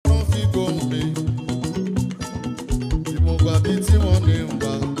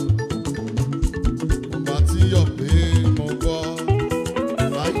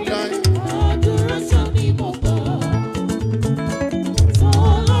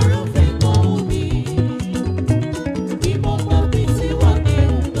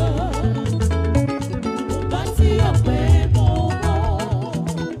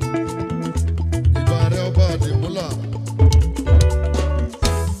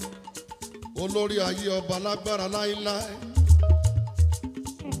olórí ayé ọba lágbára láíláí.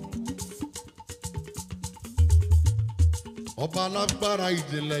 Ọba lágbára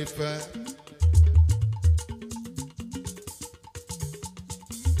ìjìnlẹ̀ ìfẹ́.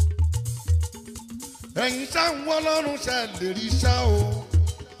 Ẹ̀yin ṣá ń wọ́ lọ́rùn ṣe lè rí ṣá o.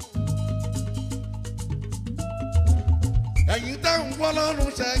 Ẹ̀yin tá ń wọ́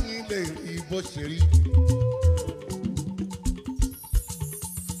lọ́rùn ṣe yín lè rí bó ṣe rí.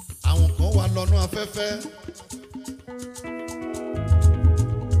 Àwọn kan wà lọ́nà afẹ́fẹ́.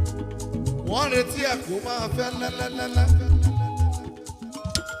 Wọ́n retí ẹ̀ kó máa fẹ́ lẹ́lẹ́lẹ́lẹ́.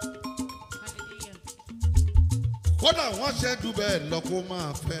 Kódà wọ́n ṣe jù bẹ́ẹ̀ lọ kó máa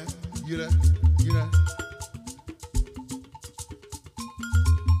fẹ́ yírẹ́ yírẹ́.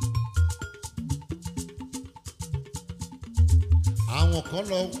 Àwọn kan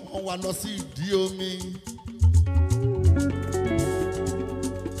lọ wọ́n wá lọ sí ìdí omi.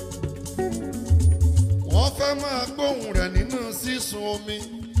 Wọ́n fẹ́ máa gbóhùn rẹ̀ nínú sísun omi.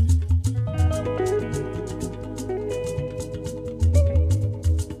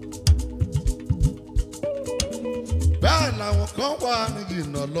 Bẹ́ẹ̀ làwọn kan wà ní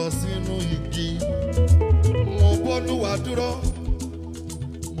jìnnà lọ sínú igi. Mo b'Olúwa dúró.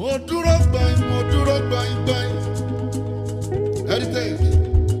 Mo dúró gbọ̀n, mo dúró gbọ̀n gbọ̀n. Heritage,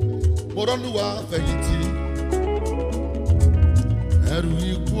 mo r'Olúwa fẹ̀yìntì. Ẹ̀rù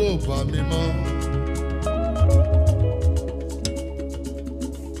ikú ò bà mí mọ́.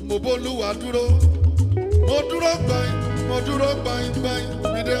 Mo b'Olúwa dúró. Mo dúró gbọ̀n, mo dúró gbọ̀n gbọ̀n.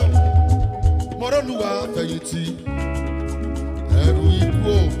 Mi dé o. Mo r'Olúwa fẹ̀yìntì. Ẹ̀rù ikú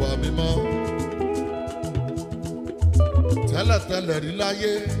ò bà mí mọ́. Tẹ́lẹ̀tẹ́lẹ̀ rí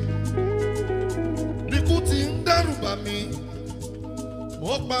láyé. Ikú ti ń dẹ́rù bà mí.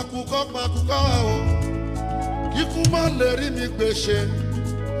 Mo pakukọ́ o, kíkú má lè rí mi gbèsè.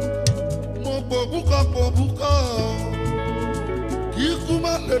 Mo pòbúkọ́ o, kíkú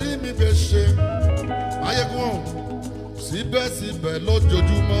má lè rí mi gbèsè. Ayégun síbẹ̀síbẹ̀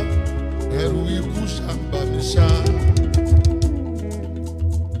lójoojúmọ́, ẹ̀rù ikú ṣàǹbà mi ṣá.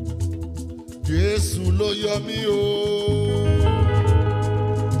 Jésù ló yọ mí o.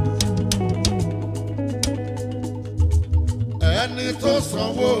 Ẹni tó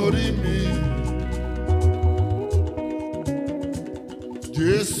sanwó orí mi,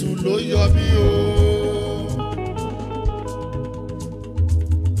 Jésù ló yọ mí o.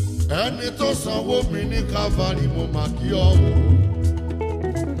 Ẹni tó sanwó mi ní Calvary, mo mà kí ọ o.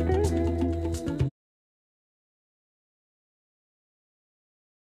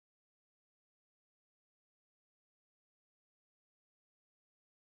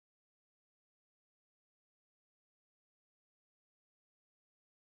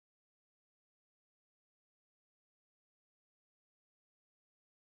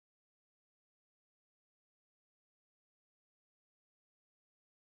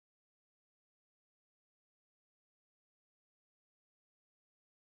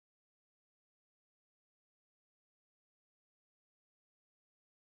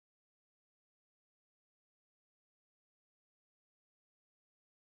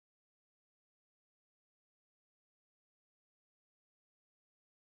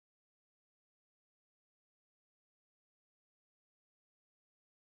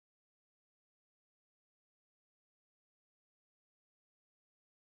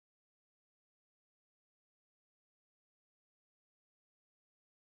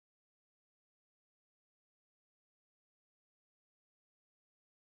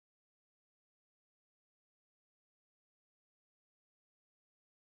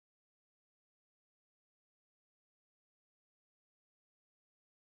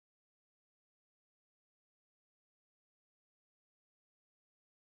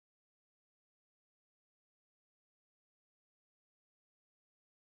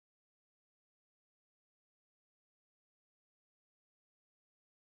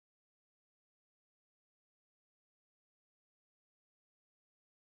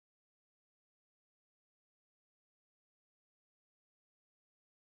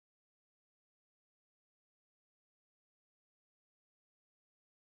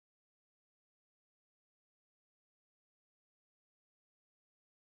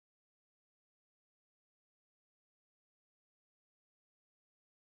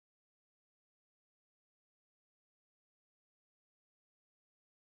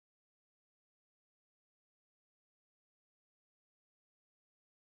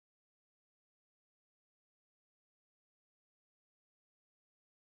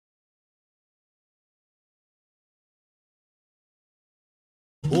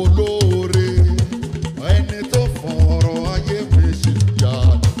 olóore ẹni tó fọ̀rọ̀ ayé mi ṣe yá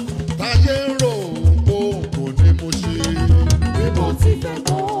táyé ń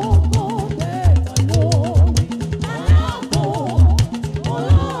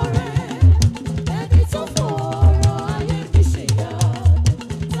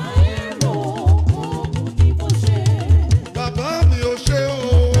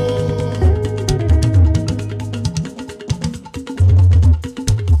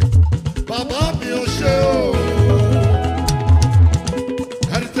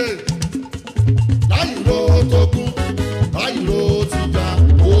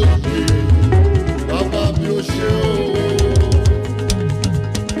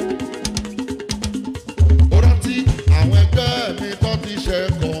jẹ́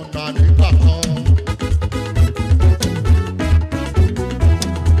kọ̀ọ̀nà nígbà kan.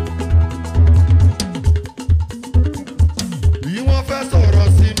 Bí wọ́n fẹ́ sọ̀rọ̀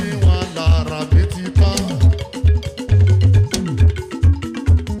sí mi wọn lára mi ti pa.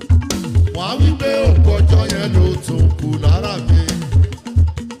 Wọ́n á wí pé òkú ọjọ́ yẹn ló tún kù lára mi.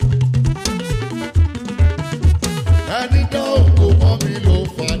 Ẹni dá òkú mọ́ mi ló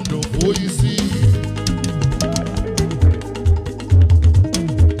fàdùn fóyí sí.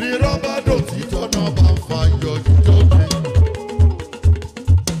 Bí rọ́bà dòtí tọ́nà bá ń fa yọjú tó mi.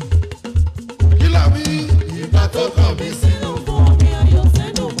 Kí là wí ìgbà tó kàn mí sí.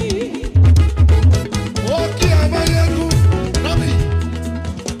 Ó kí amáyélu nábì.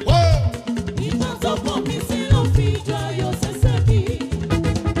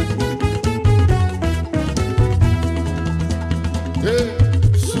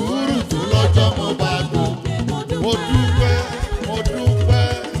 Sùúrù tó lọ́jọ́ mo bá lò. Mo dúpẹ́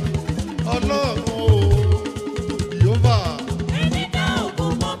Ọlọ́run o, Yehova.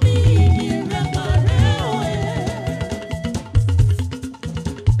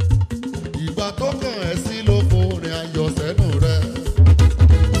 Ìgbà tó kàn ẹ́ sí ló forin ayọ̀ sẹ́nu rẹ̀.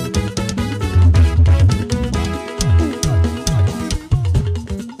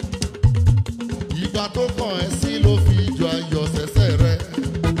 Ìgbà tó kàn ẹ́ sí ló fi ijó ayọ̀ sẹ́sẹ̀ rẹ̀.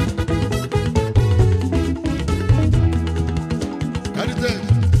 Ẹnitẹ́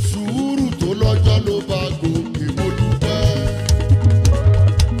sùúrù tó lọ́jọ́ ló bá gòkè mo dúpẹ́.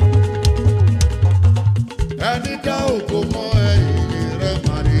 Ẹni dá ògo mọ́ ẹ̀yìn rẹ̀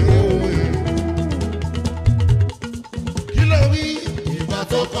màrí òwe. Kí ló wí ìgbà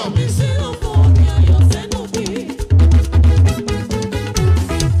tó kàn mí sí?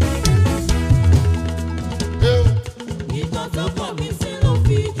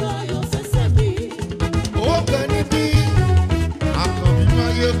 Ó bẹ níbí àkànbí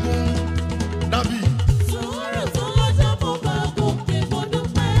máyégún nábì.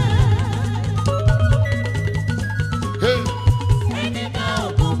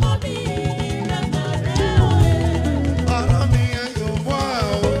 Ara mi ẹ yóò wá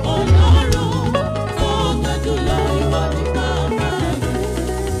o.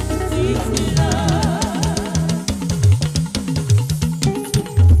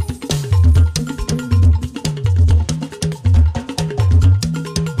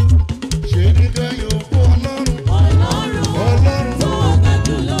 Ṣé ní kẹ́ yóò kú Ọlọ́run.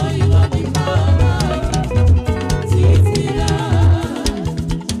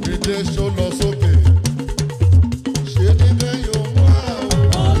 Ìdè ṣó lọ sókè. Ṣé ní kẹ́ yóò wá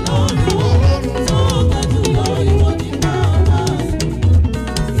o. Ọlọ́run.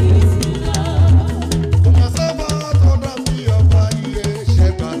 Kò mà sábà tọ́dọ̀ bí ọba iye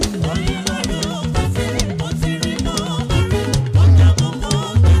ṣẹ̀gbà.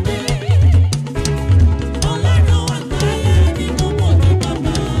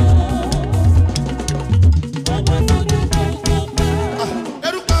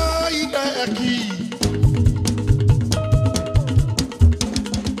 Ẹrúkọ ilẹ̀ ẹ̀kì.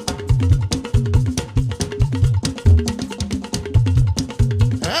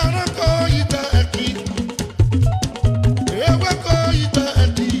 Ẹranko ilẹ̀ ẹ̀kì. Ewéko ilẹ̀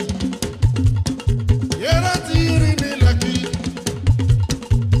ẹ̀kì. Yẹrẹ ti rìn nílẹ̀ kì.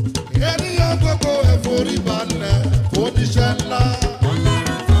 Ènìyàn gbogbo ẹ̀fọ́rí balẹ̀ oníṣẹ́ ńlá.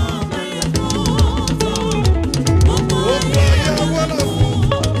 Gbogbo ayé wọlé fún.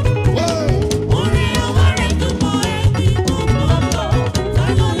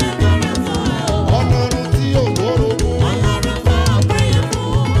 Ọlọ́run tí ò lórogún.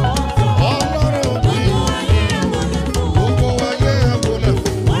 Ọlọ́run mi. Gbogbo ayé wọlé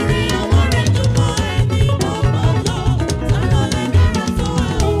fún.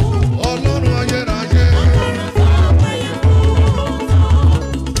 Ọlọ́run ayérayé.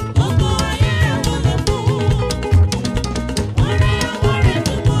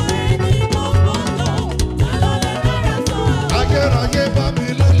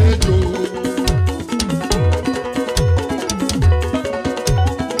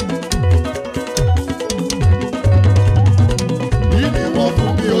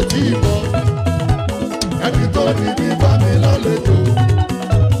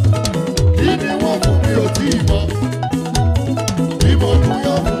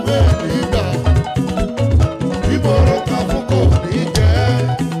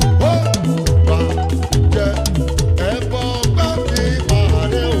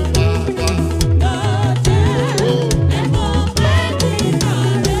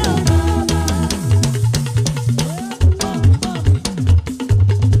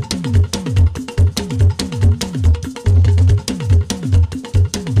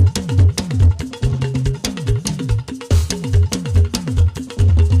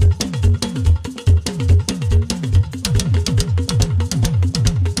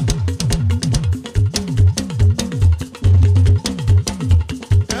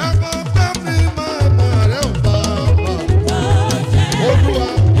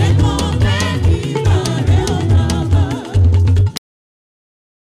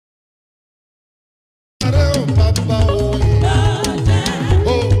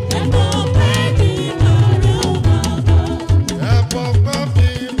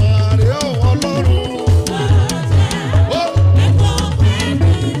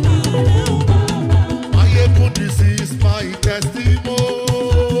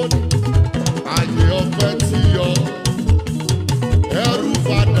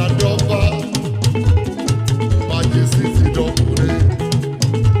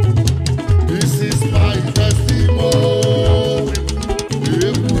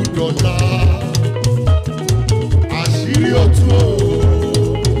 ọ̀la àṣírí òtún o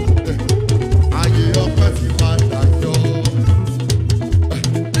ayé ọpẹ́ ti máa dájọ́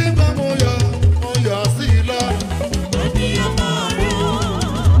nígbà mo yọ sí i lọ.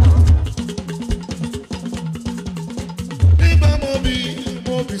 nígbà mo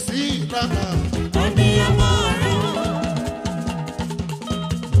bì sí i lára.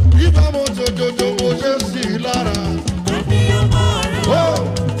 nígbà mo jòjòjò mo ṣe sí i lára.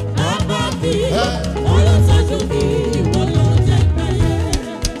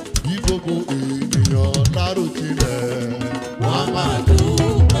 Bí gbogbo ènìyàn láròjinlẹ̀ wọ́n máa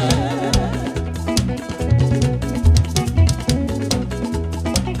dúpẹ́.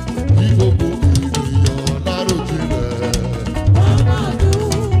 Bí gbogbo ènìyàn láròjinlẹ̀ wọ́n máa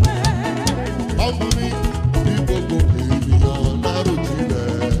dúpẹ́. Ọmọ mi bí gbogbo ènìyàn láròjinlẹ̀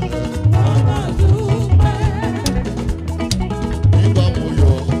wọ́n máa dúpẹ́. Nígbà mo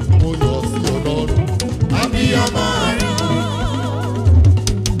yọ̀ sí Ọlọ́run. Abiyamọ rẹ̀.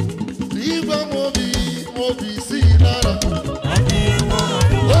 Nígbà mo bì sí i lára. Abiyamọ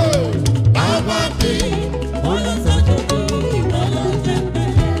rẹ̀. Bàbá mi. Olùtọ́jú mi ìwọ ló jẹ́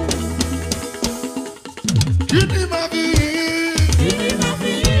bẹ́ẹ̀. Kí ni màá fi yìn? Kí ni màá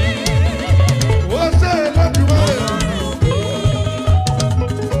fi yìn? Wọ́n ṣe é lọ́dún wáyé.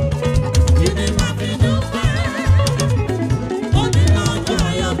 Kí ni màá fi dúpẹ́? Ó ní lọ́jọ́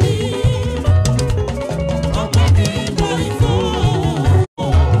ayọ̀ mi. Ọ̀pọ̀ mi kò ìfọ̀.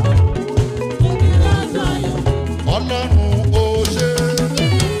 Ó ní lọ́jọ́ ayọ̀ mi. Ọlọ́run ó ṣe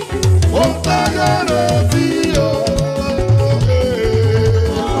ó ń táyà rẹ̀ sí o.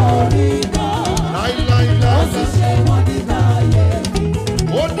 Orí bá láíláíláí. Ó sì ṣe wọ́n nígbà ayé mi.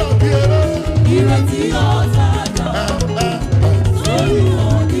 Ó dàbí eré. Ìrètí ọ̀tá dà. Sórí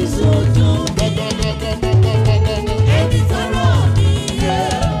òní sojú mi. Ẹni tọrọ mi yẹ.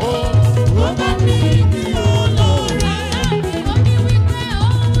 Ó bá mi ní olóore. Ó ní wípé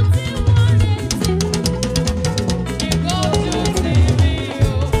ohun tí wọ́n retí. Ìgbójú ti rí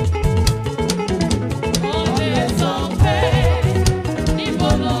o. Ó lè sọ pé níbo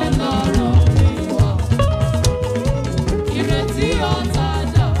lọ́lọ́rọ̀ mi wà. Ìrètí ọ̀tá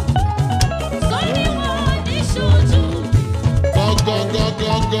dà. Sórí wọn ní ṣojú mi.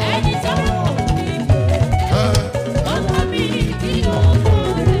 Gọ́gọ́gọ́gọ́gọ́. Ẹni tọrọ mi yẹ. Ó bá mi ní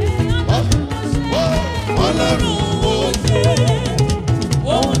olóore. Ọlọ́run ó ṣe.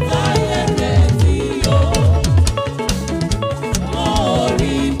 Ohun táyé retí o. Wọn ò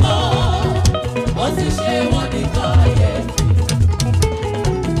rí mọ́. Ó sì ṣe wọ́n ní kàyéfì.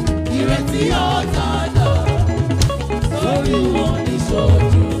 Ìrètí ọ̀tá dà. Sórí wọn ní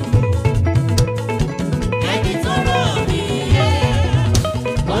ṣojú mi. Ẹni tọrọ mi yẹ.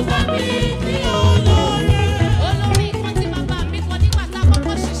 Ó bá mi ní olóore. Olórí kan tí bàbá mi kọ nígbà tá a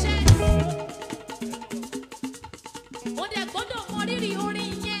kọ́kọ́ ṣiṣẹ́. Mo dẹ̀ gbọ́dọ̀ mọ rírì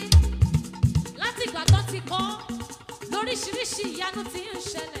orin yẹn. Láti ìgbà tó ti kọ́, lóríṣiríṣi ìyanu tí ń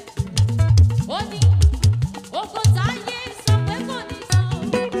ṣẹlẹ̀. Ó ní ogo táyé sọ pé kò ní tán.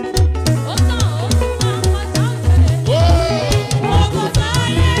 Ó tàn ó tún máa ń kọjá òṣèré. Ogo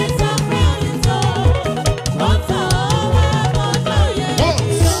táyé sọ pé kò ní tán. Ó tàn ó wá kọjá òye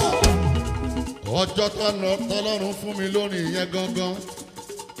ènìyàn. Ọjọ́ tọ́lọ́run fún mi lónìí yẹn gangan.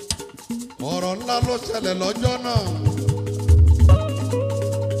 Ọ̀rọ̀ ńlá ló ṣẹlẹ̀ lọ́jọ́ náà.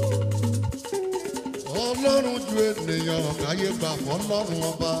 Ọlọ́run ju ènìyàn káyé gbà fọ́lọ́run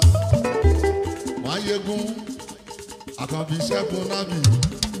ọba. Máyégún Àkànbí Ṣẹ́gun Nábì.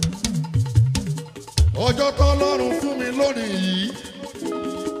 Ọjọ́ tọ́lọ́run fún mi lónìí yìí.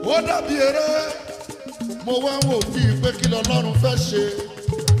 Ó dàbí eré. Mo wá ń wò bíi pé kí lọ́lọ́run fẹ́ ṣe.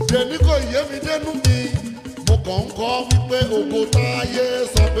 Dèní kò yé mi dénú mi. Mo kàn ń kọ́ wípé ògo táyé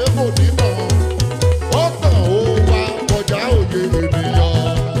sọ pé kò ní tàn. Ó tàn ó wá kọjá òye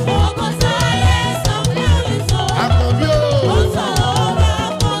ènìyàn. Ogo táyé sọ pé kò ní tán. Àkànbí o. Ó tàn ó wá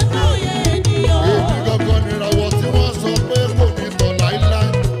kọjá òye ènìyàn. Èmi gangan nìràwọ̀ tí wọ́n sọ pé kò ní tàn láíláí.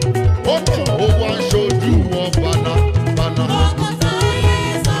 Ó tàn ó wá ń ṣojú wọn bàlàbàlà. Ogo táyé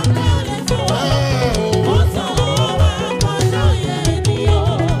sọ pé kò ní tán. Ó tàn ó wá kọjá òye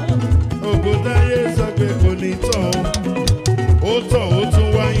ènìyàn. Ògo táyé sọ pé kò ní tán. Ó tàn ó tún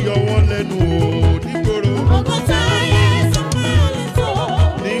wá ń yọ wọ́n lẹ́nu o nígboro. Ogo táyé sọ pé kò ní tán.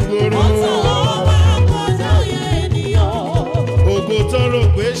 Nígboro. Ó tàn ó wá kọjá òye ènìyàn. Ògo tán rò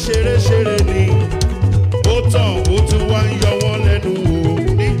pé ṣeréṣeré ni. Ó tàn ó tún wá ń yọ wọ́n lẹ́nu o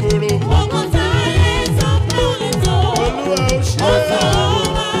nígboro. Ogo táyé sọ pé kò ní tán. Olúwa ó ṣe Ó é. tàn ó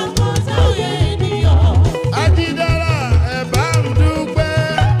wá kọjá òye ènìyàn. Ajidara ẹ̀ bá ń dúpẹ́.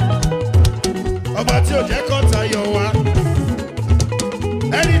 Ọba tí ò jẹ́ kọ́ta yọ wá.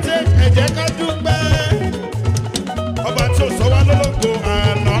 Ẹni tẹ́ jẹ́ ká dúpẹ́. Ọba tó sọ wá lólógo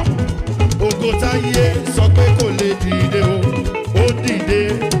àná. Ògo táyé sọ pé kò lè dìde o. Ó dìde,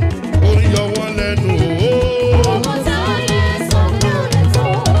 ó ń yọ wọ́n lẹ́nu o. Ọmọ táyé sọ pé ó lè tó.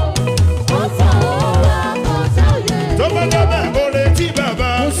 Ó tàn ó wá ọmọ táyé. Tó bá dábẹ́ oore tí bàbá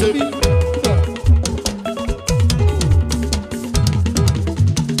ṣe.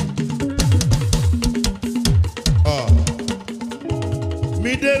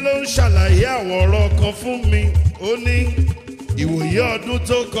 Mídé ló ń ṣàlàyé àwọn ọ̀rọ̀ kan fún mi. Ó ní ìwòye ọdún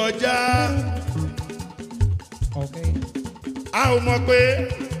tó kọjá. A ò mọ̀ pé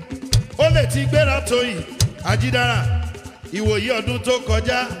ó lè ti gbéra tó yìí. Àjídára ìwòye ọdún tó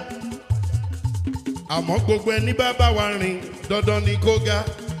kọjá. Àmọ́ gbogbo ẹni bá bá wa rìn dandan ni kó ga.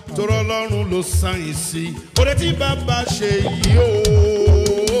 Torọ́ Ọlọ́run ló sáyìn sí. Oore tí bàbá ṣe yìí o.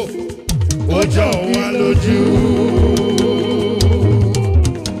 Ó jọ wá lójú.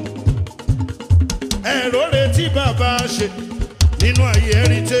 Ẹ̀rọ rẹ̀ tí bàbá ṣe nínú ayé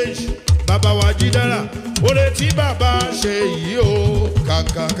heritage bàbá wa Àjídára. Oore tí bàbá ṣe yìí o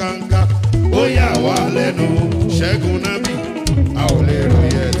kàǹkàǹkàǹkà ó yà wá lẹ́nu. Ṣẹ́gun Nábì a ò lè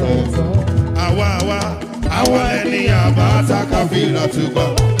ròyìn ẹ̀tọ́. Àwa lẹ́ni àbáta káfíńlá túbà.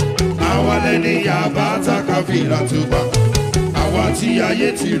 Àwa lẹ́ni àbáta káfíńlá túbà. Àwa tí ayé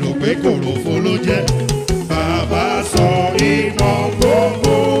ti rò pé kòròfo ló jẹ́. Bàbá sọ ìmọ̀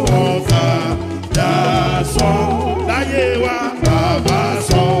gbogbo ọ̀tá dasọ láyé wa. Bàbá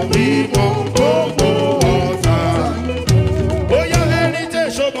sọ ìmọ̀ gbogbo ọ̀tá. Bóyá ẹni tẹ̀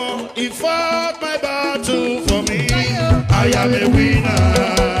sọmọ. He fought my battle for me. I am a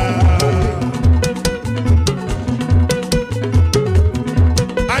winner.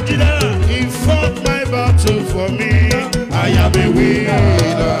 Ajidara, he fought my battle for me. I am a winner.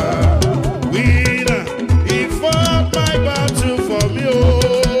 Winner. He fought my battle for me.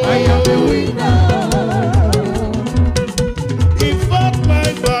 Oh, I am a winner. he fought my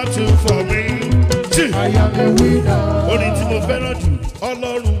battle for me. I am a winner. Orin tí mo fẹ́ràn jù,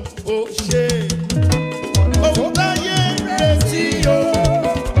 Ọlọ́run ó ṣe. Òun táyé retí o.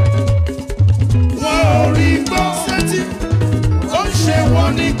 Wọ́n ò rí gbọ́ sétí. Ó ṣe wọ́n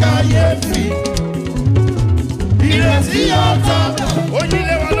ní kàyéfì. Ìrètí ọ̀tá. Ó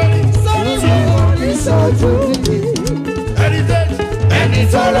yílé wa lórí. Sọ́rí mi ò ní sọ́jú mi. Heritage. Ẹni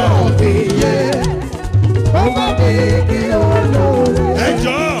tọ́rọ òbí yẹ. Ó bá mi kí olóore. Ẹ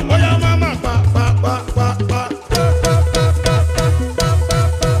jọ̀ọ́, bóyá máa máa pa.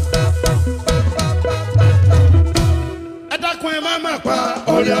 Ẹ dákun ẹ máa máa pa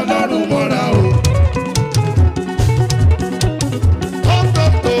orí Ọlọ́run mọ́ra o.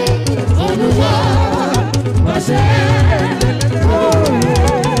 Ọ̀tọ̀ọ̀tọ̀ Olúwa má ṣe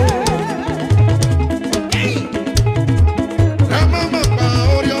ẹ máa máa pa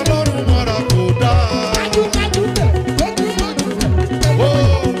orí Ọlọ́run mọ́ra kò dáa.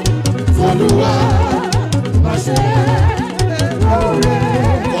 Olúwa má ṣe lóore.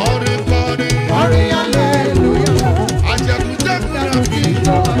 Kọrin kọrin, Orin hallelujah. àjẹkùjẹkù rẹ̀ fi.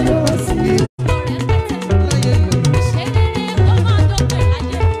 Ìjọ ayọ̀ sí i. Ṣé rere kó máa dópin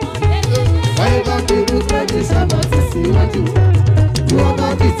láyé ọ̀rẹ́? Báyé bá fi dúpẹ́ ní sábà ti síwájú. Bí wọ́n bá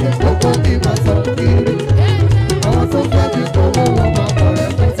fi tẹ̀ kókó ní bàtà kiri. Àwọn tó fẹ́ mi kó wọ́n wọ́n máa kọ̀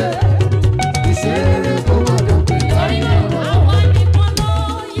rẹpẹtẹ. Ìṣe rere kó má dópin Torí láyé náà ọ̀rọ̀. àwa nìkan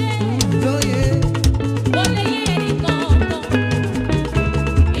lóye. Lóye. Kò lè yé ẹnìkan kan.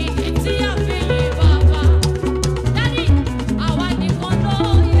 Ìdí tí a fi yin bàbá. Dádì, àwa nìkan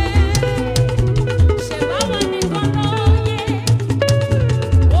lóye. Ṣèbá wa nìkan lóye.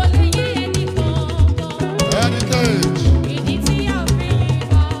 Kò lè yé ẹnìkan kan. Heritage. Ìdí tí a fi yin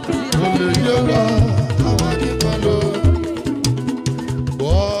bàbá. Kò lè yé wa, àwa nìkan ló.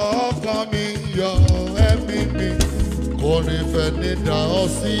 Ọkàn mi yọ ẹ̀mí mi, kò ní fẹ́ ní dá ọ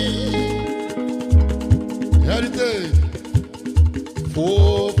sí. Heritage. Fò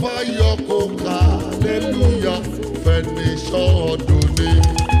fáyọ̀ kò ká hallelujah, fẹ́ ní sọ́ọ̀dún ni.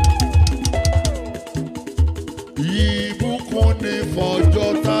 Ìbùkún ní fọjọ́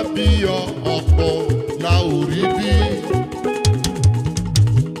tàbí ọ̀pọ̀ la ò rí bí.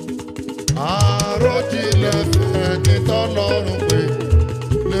 Àròjinlẹ̀ ẹni tọ́lọ́run pé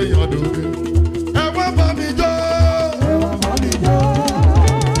léèyàn dòde. Ẹ wá bá mi jó. Ẹ̀wọ̀n bá mi yọ.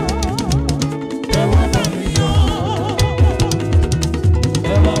 Ẹ̀wọ̀n bá mi yọ.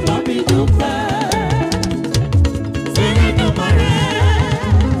 Ẹ̀wọ̀n bá mi dúpẹ́. Sílẹ̀ dùnmọ̀ rẹ̀.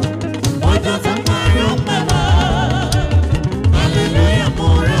 Ọjọ́ tó parí ó pẹ́ wá. Hallelujah mo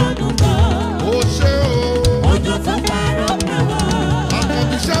ránú gbọ́. Ó ṣe o. Ọjọ́ tó parí ó pẹ́ wá.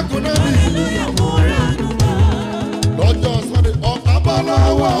 Àkànbí Ṣẹ́gun Nábì. Hallelujah mo ránú gbọ́. Lọ́jọ́ Sunday ọ̀ká bá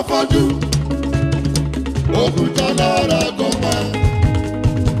lọ́wọ́ lọ́wọ́ afọ́jú. Ogun jálára gọ́mà.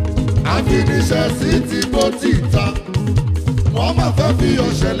 Àfiníṣẹ́ sí ti bó ti ta. Wọ́n máa fẹ́ fi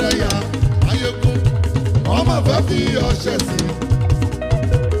ọṣẹ lẹ́yà ayékún. Wọ́n máa fẹ́ fi ọṣẹ sí.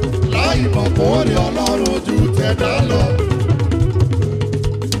 Láì mọ̀ kó rí Ọlọ́run ojú tẹ̀dá lọ.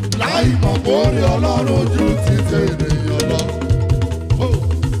 Láì mọ̀ kó rí Ọlọ́run ojú ti tẹ̀ ènìyàn lọ.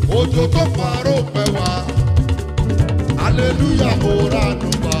 Òjò tó parọ́ pẹ̀ wá. Hallelujah, mo ránú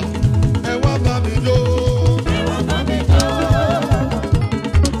wá. Ẹ wá bá mi jó. Ẹ wá bá mi jó.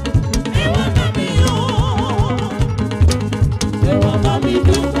 Ẹ wá bá mi yọ̀. Ẹ wá bá mi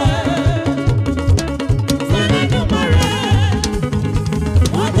dúpẹ́. Sẹ́lẹ̀dùmarè.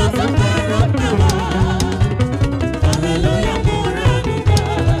 Wọ́n tó tó parọ́ pẹ̀ wá. Hallelujah, mo ránú wá.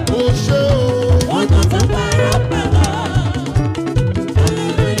 Ó ṣé o. Wọ́n tó tó parọ́ pẹ̀ wá.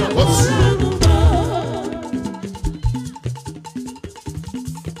 Hallelujah, mo ránú wá.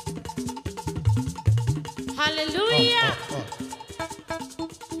 Hallelujah.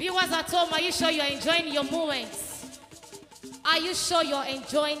 Viewers at home, are you sure you're enjoying your moments? Are you sure you're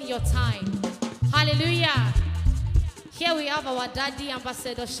enjoying your time? Hallelujah. Here we have our daddy,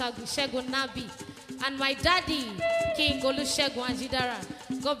 Ambassador Segun Nabi, and my daddy, King Segun Ajidara.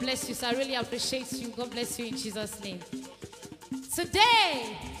 God bless you, sir. I really appreciate you. God bless you in Jesus' name.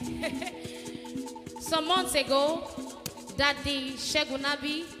 Today, some months ago, Daddy Segun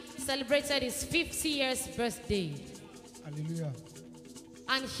Nabi celebrated his 50 years birthday. Hallelujah.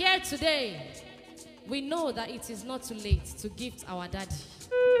 And here today, we know that it is not too late to gift our daddy.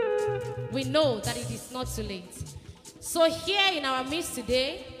 We know that it is not too late. So here in our midst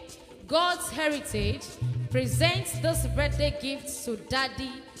today, God's Heritage presents this birthday gift to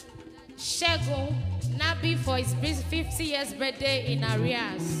Daddy Segun Nabi for his 50 years birthday in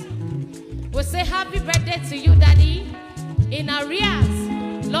arrears. We say happy birthday to you, Daddy, in arrears.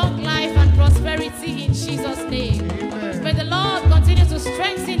 Long life and prosperity in Jesus' name. Amen. May the Lord continue to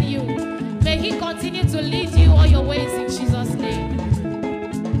strengthen you. May He continue to lead you all your ways in Jesus' name.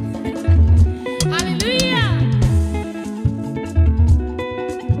 Hallelujah.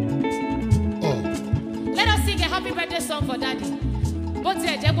 Oh. Let us sing a happy birthday song for Daddy. We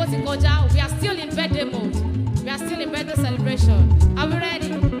are still in birthday mode. We are still in birthday celebration. Are we ready?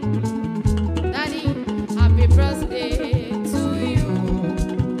 Daddy, happy birthday to you.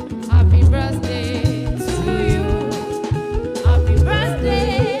 Happy birthday to you. Happy birthday,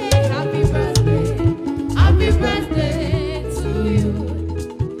 happy birthday, happy birthday to you.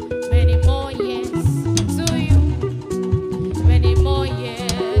 Many more years to you. Many more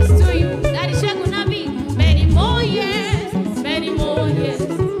years to you. Daddy Segun Nabi, many more years, many more years,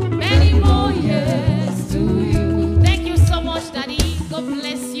 many more years to you. Thank you so much, Daddy. God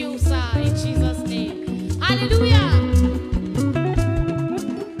bless you, sir, in Jesus' name. Hallelujah.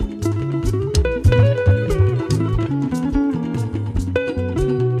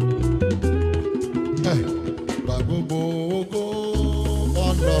 Gba gbogbo ògo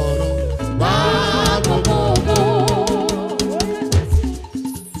Ọlọ́run. Gba Gbogbo ògo.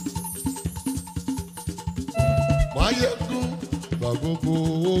 Máyégún. Gba gbogbo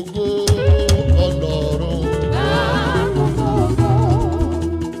ògo Ọlọ́run.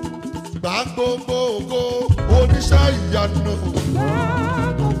 Gba gbogbo ògo oníṣẹ́ ìyanu.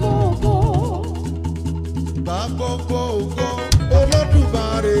 Gba gbogbo ògo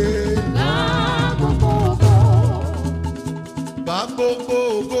Olódùmarè. Gba gbogbo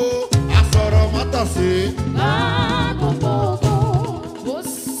ògo asọ̀rọ̀ mátàsé.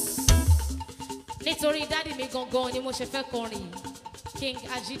 Nítorí dádì mi gangan ni mo ṣe fẹ́ kọrin King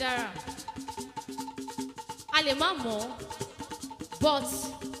Ajidara. A lè má mọ̀, but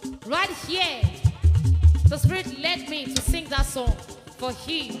right here the Spirit led me to sing that song for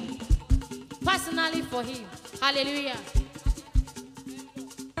him, personally for him. Hallelujah.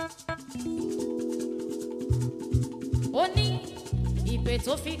 Ó ní ìpè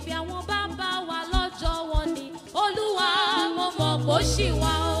tó fi pe àwọn bàbá wa lọ́jọ́ wọn ni Olúwa mo mọ̀ kó ṣì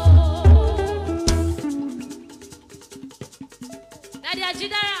wá o. Daddy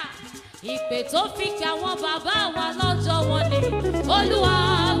Ajidara, ìpè tó fi pe àwọn bàbá wa lọ́jọ́ wọn ni Olúwa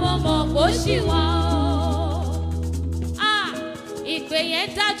mo mọ̀ kó ṣì wá o. Ìpè yẹn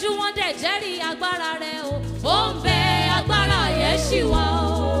dájú wọ́n dẹ̀ jẹ́rìí agbára rẹ̀ o. Ó ń bẹ agbára yẹn ṣì wá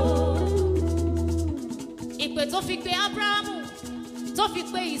o. Ìpè tó fi pe Ábúráhámù, tó fi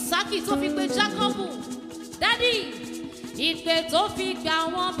pe Ìsákì, tó fi pe Jákọ́bù. Dádì, ìpè tó fi pe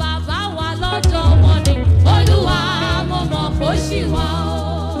àwọn bàbá wa lọ́jọ́ wọn ni Olúwa mo mọ̀ kó ṣì wá o.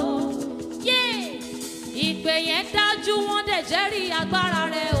 Ìpè yẹn dájú wọ́n dẹ̀ jẹ́rìí agbára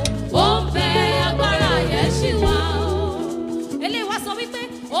rẹ̀ o. Ó ń bẹ agbára yẹn ṣì wá o. Eléyìí wá sọ wípé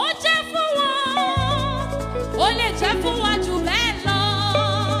ó jẹ́ fún wọn, ó lè jẹ́ fún wa jù bẹ́ẹ̀ lọ.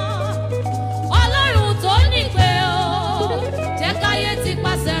 Ọlọ́run tó ní pé o, jẹ́ káyé ti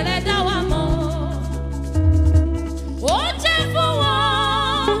pàṣẹ rẹ̀ dá wa mọ̀. Ó jẹ́ fún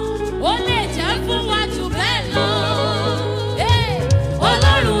wọn, ó lè jẹ́ fún wa jù bẹ́ẹ̀ lọ.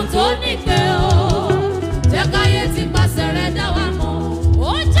 Ọlọ́run tó ní pé o, jẹ́ káyé ti pàṣẹ rẹ̀ dá wa mọ̀.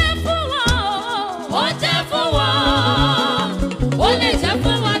 Ó jẹ́ fún wọn, ó jẹ́ fún wọn, ó lè jẹ́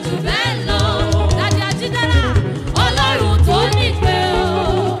fún wa jù bẹ́ẹ̀ lọ. Dádì Ajídára, Ọlọ́run tó ní pé o,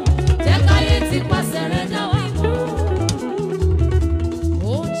 jẹ́ káyé ti pàṣẹ rẹ̀ dá wa mọ̀.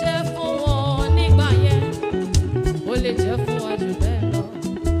 Ó jẹ́ fún wọn nígbà yẹn, ó lè jẹ́ fún wa jù bẹ́ẹ̀ lọ.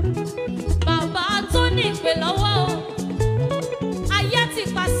 Bàbá tó ní pé lọ́wọ́ o, ayé ti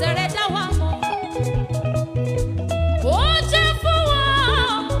pàṣẹ rẹ̀ dá wa mọ̀. Ó jẹ́ fún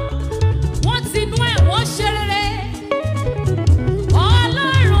wọn, wọ́n ti nú ẹ̀ wọ́n ṣe rere.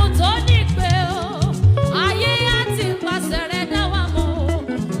 Ọlọ́run tó ní pé o, ayé á ti pàṣẹ rẹ̀ dá wa mọ̀.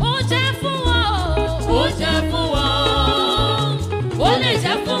 Ó jẹ́ fún wọn, ó jẹ́ fún wọn, ó lè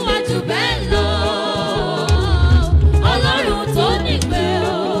jẹ́ fún wa jù bẹ́ẹ̀ lọ. Ọlọ́run tó ní pé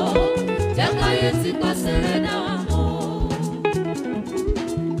o, jẹ́ káyé ti pàṣẹ rẹ̀ dá wa mọ̀.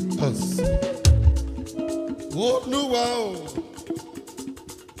 Olúwa o,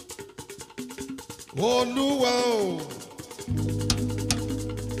 Olúwa o,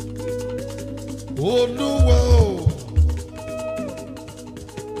 Olúwa o,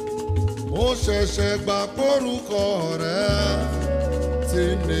 mo ṣẹ̀ṣẹ̀ gbà pórúkọ rẹ ti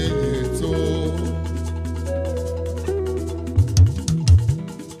ní ètò.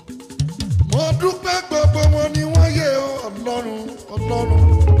 Mo dúpẹ́ gbogbo wọn ni wọ́n yé o, Ọlọ́run, Ọlọ́run.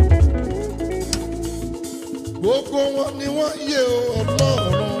 Gbogbo wọn ni wọ́n yé o,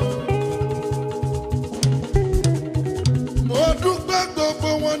 Ọlọ́run. Mo dúpẹ́ gbogbo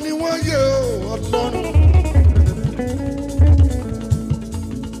wọn ni wọ́n yé o, Ọlọ́run.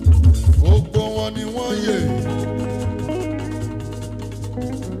 Gbogbo wọn ni wọ́n yé.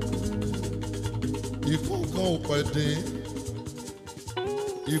 Ìkọ̀ọ̀kan ò pẹ̀dé,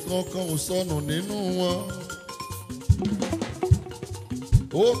 ìkọ̀ọ̀kan ò sọnù nínú wọn.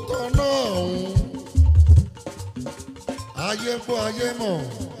 Ó tọ́ náà ọ̀hún. Ayé gbọ́ ayé mọ̀.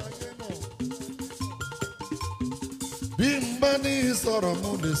 Bí n bá ní sọ̀rọ̀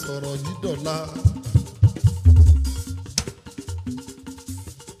mo lè sọ̀rọ̀ yìí dọ̀la.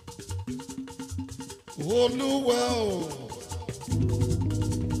 Olúwa o,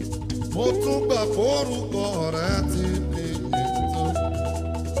 mo tún gbà fórúkọ rẹ ti ní ètò.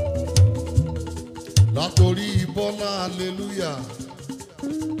 Látòrí Bọ́lá hallelujah.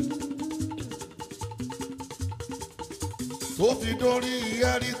 Tó fi dórí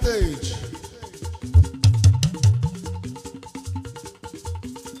heritage,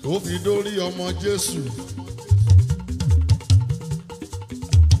 tó fi dórí ọmọ Jésù.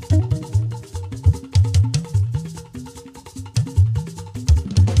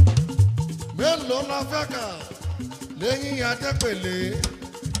 Mélòó la fẹ́ kà lẹ́yìn Adépèlé?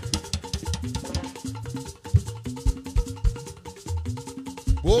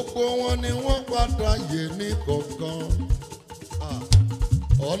 Gbogbo wọn ni wọ́n padà yè ní kọ̀ọ̀kan.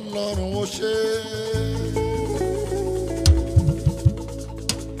 Ọlọ́run ó ṣe é.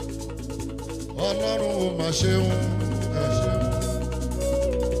 Ọlọ́run ó mà ṣeun, ẹ ṣeun.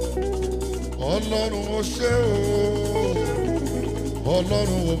 Ọlọ́run ó ṣe o.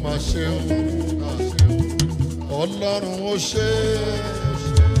 Ọlọ́run ó mà ṣeun, Ọlọ́run ó ṣe é.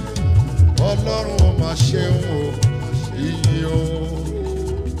 Ọlọ́run ó mà ṣeun o. Iyì o.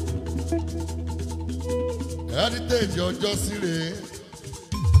 Heritage ọjọ́ sí rèé.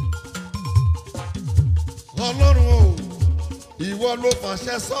 Ọlọ́run o, ìwọ ló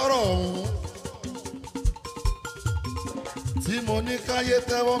fàṣẹ sọ̀rọ̀ ọ̀hún tí mo ní káyé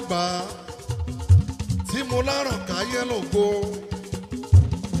tẹ́wọ́ gbà á, tí mo láràn káyé lògo.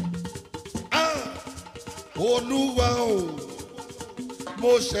 Olúwa o,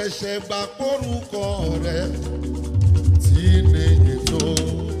 mo ṣẹ̀ṣẹ̀ gbà pórúkọ rẹ tí ní ètò.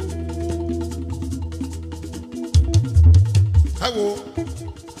 Ẹ wo,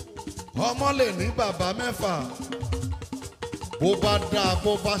 ọmọ lè ní bàbá mẹ́fà, bó bá dáa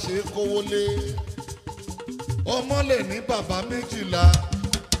bó bá ṣe kówó lé. Ọmọ lè ní bàbá méjìlá,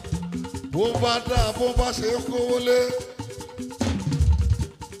 bó bá dáa bó bá ṣe kówó lé.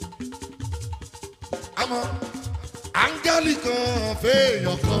 Àmọ́ áńgẹ́lì kan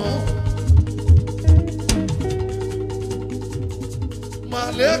fèèyàn kan,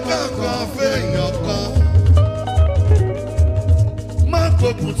 màlẹ́kà kan fèèyàn kan. Má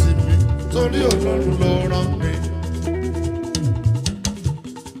gbógun tì mí torí Ọlọ́run ló rán mi.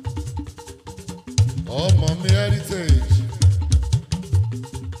 ọmọ mi heritage.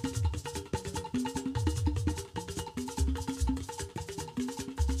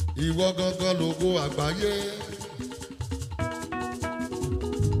 Ìwọ gangan lógo àgbáyé.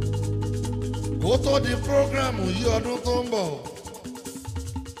 Kó tó di prógrámù yìí ọdún tó ń bọ̀.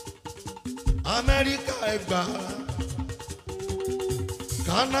 Amẹ́ríkà ẹgbà,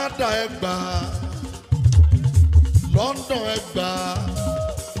 Canada ẹgbà, London ẹgbà,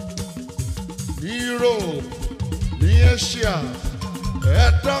 Europe, ní Asia, ẹ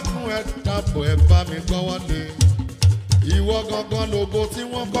dákun ẹ dàbọ̀ ẹ bá mi gbọ́ wọlé. Ìwọ gangan lógo tí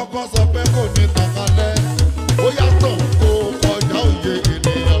wọ́n kọ́kọ́ sọ pé kò ní tàn kálẹ̀. Ó yàtọ̀ kó kọjá òye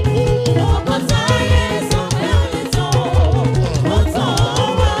ènìyàn kó. Ọkọ̀ táyé sọ pé ó lè tó, ó tán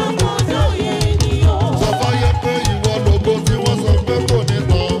wá kọjá òye ènìyàn. Sọ fáyé pé ìwọ lógo tí wọ́n sọ pé kò ní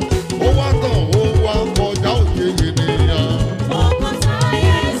tàn. Ó wá tàn ó wá kọjá òye ènìyàn. Ọkọ̀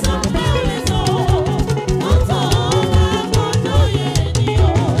táyé sọ pé ó lè tó, ó tán wá kọjá òye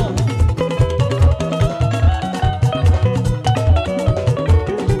ènìyàn.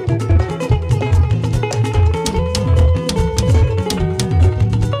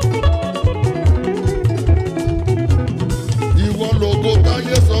 Ìwọ lógo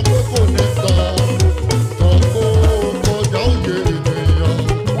táyé sọ pé kò ní tàn. Tàn kó kọjá òye ènìyàn.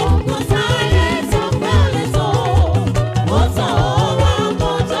 Ọkọ̀ táyé sọ pé ó lè tó, ó tán wá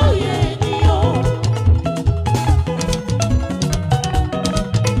kọjá òye ènìyàn.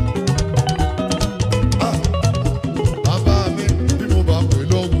 Ah, bàbá mi bí mo bá pè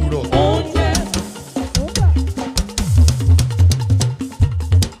lówùúrọ̀. Oúnjẹ,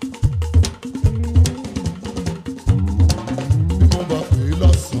 Bí mo bá pè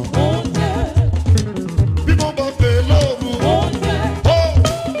lọ́sàn-án. oúnjẹ, Bí mo bá pè lóru. oúnjẹ,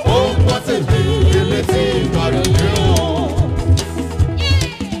 Ó ń gbọ́ tèmi ilé tí ìbàdàn yé o.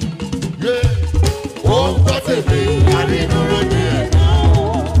 Yé ó ń gbọ́ tèmi àdínúró ní ẹ̀.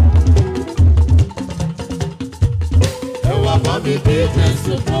 Ẹ wá bá mi bí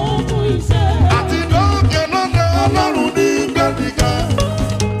Jésù. gbogbo iṣẹ́. Àti dókè lọ́dẹ Ọlọ́run ní gbẹ̀dìgà.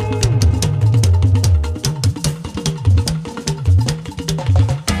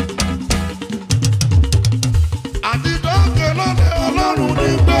 Àti dókè lọ́dẹ Ọlọ́run ní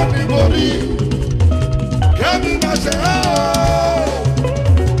gbẹ̀dìborí. Kẹ́mi máa ṣe é o.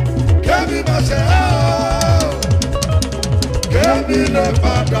 Kẹ́mi máa ṣe é o. Kẹ́mi lè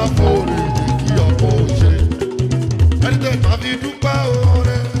padà forí kí ọkọ̀ ṣe. Ẹni tẹ̀ máa fi dúpẹ́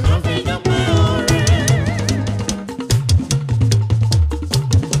oore. A fi dúpẹ́ oore.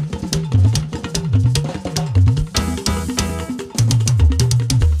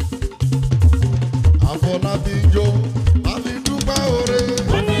 Àfọlábí jó, máa fi dúpẹ́ oore.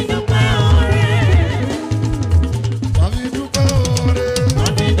 A fi dúpẹ́ oore. Máa fi dúpẹ́ oore. A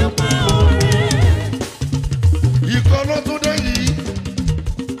fi dúpẹ́ oore. Ìkọ́ ló tún dé yìí.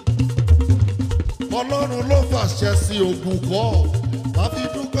 Ọlọ́run ló fàṣẹ sí ogun kọ́. Máa fi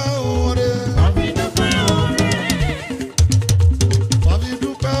dúpẹ́ oore. A fi dúpẹ́ oore. Máa fi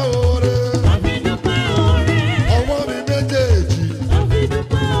dúpẹ́ oore. A fi dúpẹ́ oore. Ọwọ́ mi méjèèjì. A fi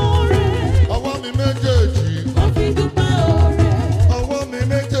dúpẹ́ oore. Ọwọ́ mi méjèèjì. A fi dúpẹ́ oore. Ọwọ́ mi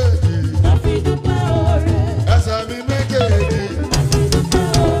méjèèjì. A fi dúpẹ́ oore. Ẹsẹ̀ mi méjèèjì. A fi dúpẹ́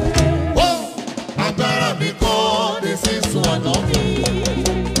oore. Ó agbára mi kọ́ ní sísun ọ̀nà mi.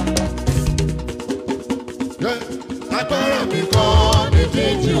 Agbára mi kọ́ ní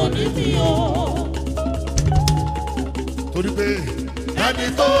jíjí òní mi o. Torí pé ẹni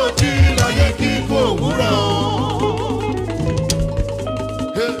tó jí láyé kí kò wúrọ̀.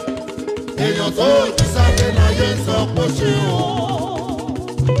 Èèyàn tó jí sáyé láyé sọ pé ṣe o.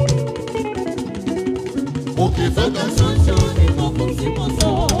 Òkè tó ga Ṣoṣo ni mo kù tí mo sọ.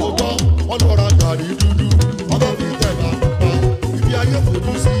 ó gbọ́ wọ́n lọ ra gàrí dúdú wọ́n bá fi tẹ̀ bá pa ibi ayé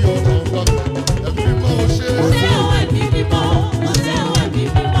fojú sí ọ̀nà ọ̀gbọ́n ẹ̀mí mímọ́ ó ṣe Ó jẹ́ àwọn ẹ̀mí mímọ́. Ó jẹ́ àwọn ẹ̀mí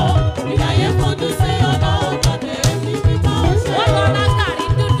mímọ́. Ìdáyé fojú sí ọ̀nà ọ̀gbọ̀dẹ̀ ẹ̀mí mímọ́. Wọ́n lọ ra gàrí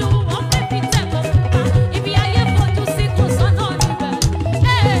dúdú, wọ́n fẹ́ fi tẹ̀kọ̀ pupa. Ibi ayé fojú sí kò sọ́nà níbẹ̀.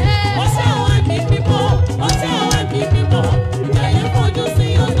 Ó jẹ́ àwọn ẹ̀mí mímọ́. Ó jẹ́ àwọn ẹ̀mí mímọ́. Ìdáyé fojú sí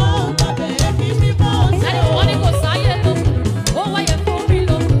ọ̀nà ọ̀gbọ̀dẹ̀ ẹ̀mí mímọ́. Ẹni wọ́n ní kò sáyé lókun, ó wáyé fún mi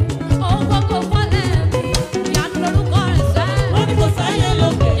lókun. Ohun gbogbo fọ́lẹ̀ mi, ìyanu lorúkọ rẹ̀ sẹ́. Wọ́n ní kò sáyé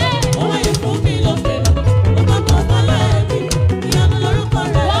lókè. Ó wáyé fún mi lókè. Ó bá kọ́ fọ́lá ẹ̀mí. Ìyanu lórúkọ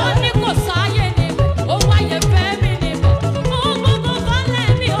rẹ̀. Wọ́n ní kò sáyé níbẹ̀, ó wáyé fẹ́ mi níbẹ̀. Ohun gbogbo fọ́lẹ̀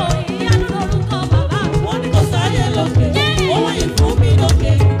mi ò, ìyanu lorúkọ bàbá mi. Wọ́n ní kò sáyé lókè. Ó wáyé fún mi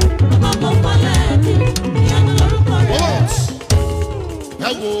lókè. Ó bá kọ́ fọ́lá ẹ̀mí. Ìyanu lórúkọ rẹ̀. What? Ẹ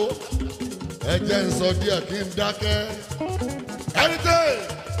wo ẹ jẹ́ ń sọ díẹ̀ kí n dákẹ́. Heritage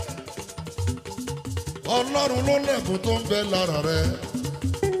Ọlọ́run ló lẹ́bùn tó ń bẹ lára rẹ.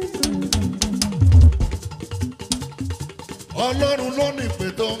 Ọlọ́run ló ní ìpè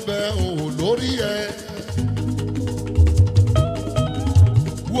tó ń bẹ òwò lórí ẹ.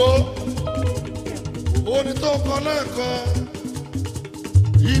 Wo orin tó kọ lẹ́ẹ̀kan,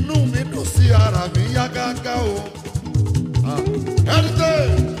 inú mi dùn sí ara mi yá gágá o.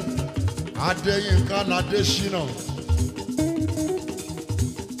 Heritage Adéyínká Ládéṣínà.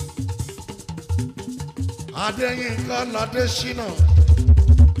 Adéyínká Ládéṣínà.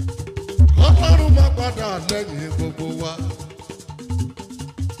 Ọlọ́run máa padà lẹ́yìn gbogbo wa.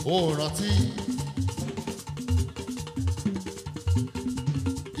 Ó rántí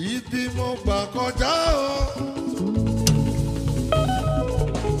ibi mo gbà kọjá o.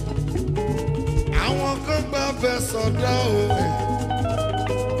 Àwọn kan gbà bẹ sọdá o.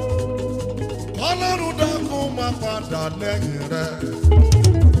 Ọlọ́run dákun máa padà lẹ́yìn rẹ.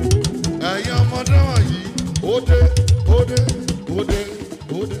 Ẹ̀yin ọmọdé wọ̀nyí, òde òde òde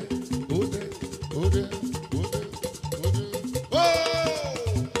òde òde òde òde òde.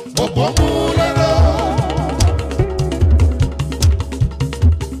 Ọ̀pọ̀ mú lẹ́rọ.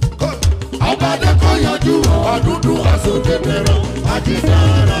 Ọbàdé kò yanjú ọdúndún àsòdè bẹ̀rẹ̀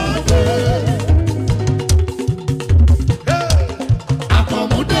Ajidara dé.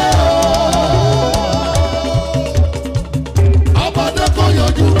 Àkànmúdé ọbàdé kò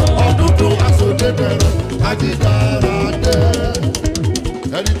yanjú ọdúndún àsòdè bẹ̀rẹ̀ Ajidara dé.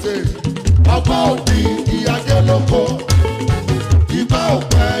 Heritage ọba òbí ìyájẹ́ lóko. Ìbá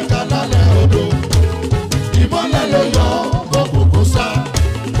òpẹ́ jalálẹ̀ odò. Ìmọ́lẹ̀ ló yọ òkùnkùn sá.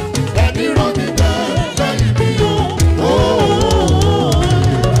 Ẹni rán mi bẹ́ẹ̀ lẹ́yìn mi o.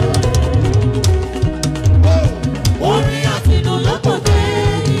 Orin àtinú lọ́pọ̀ dé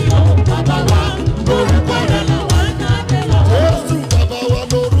iyọ̀ bàbá wa, orúkọ rẹ̀ làwọn ń jáde lọ. Jésù bàbá wa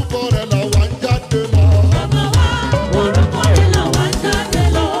lórúkọ rẹ̀ làwa ń jáde lọ. Bàbá wa, orúkọ rẹ̀ làwọn ń jáde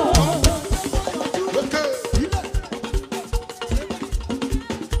lọ. Lókè.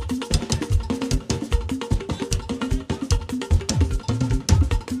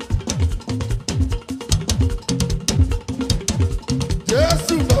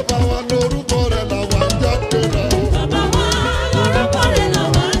 Jésù bàbá wa lórúkọ rẹ̀ làwa ń jáde lọ. Bàbá wa, orúkọ rẹ̀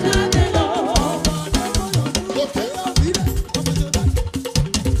làwọn ń jáde lọ. Lókè.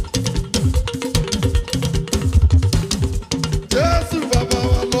 Jésù bàbá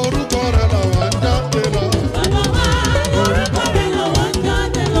wa lórúkọ rẹ̀ làwa ń jáde lọ. Bàbá wa, orúkọ rẹ̀ làwọn ń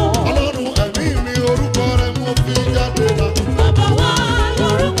jáde lọ. Ọlọ́run ẹ̀mí mi orúkọ rẹ̀ mo fi jáde lọ. Bàbá wa,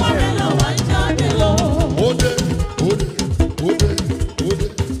 orúkọ rẹ̀ làwọn ń jáde lọ. Òde òde òde òde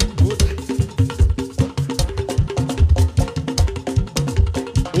òde.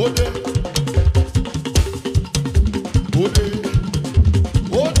 Òde òde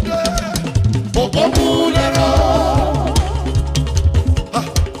òde. Ọ̀pọ̀ mú lẹ́rọ.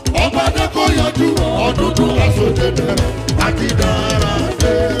 Ọbàdé kò yanjú ọdúndún àsòdè bẹ̀rẹ̀ Ajidara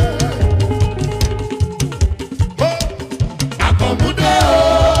dé. Àkànmúdé o.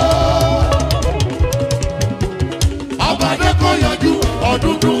 Ọbàdé kò yanjú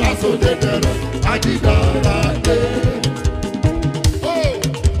ọdúndún àsòdè bẹ̀rẹ̀ Ajidara dé.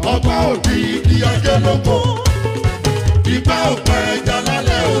 Ọba òbí ìyájẹ́ lóko. Ìbá òpẹ́ ẹja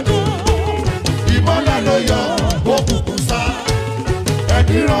lálẹ́ odò. Ìmọ́lẹ̀ ló yọ òkùnkùn sá.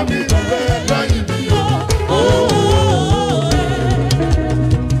 Ẹni rán mi bẹ́ẹ̀ lẹ́yìn mi o.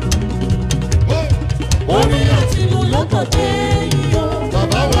 Orin àtinú lọ́pọ̀ dé iyọ̀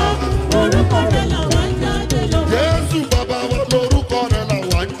Bàbá wa, orúkọ rẹ̀ làwọn ń jáde lọ. Jésù bàbá wa lórúkọ rẹ̀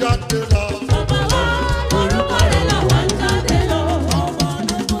làwa ń jáde lọ. Bàbá wa, orúkọ rẹ̀ làwọn ń jáde lọ. Bàbá wa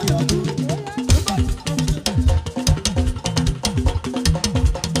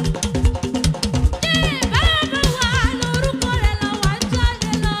lórúkọ rẹ̀ làwa ń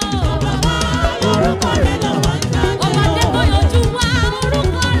jáde lọ. Bàbá wa,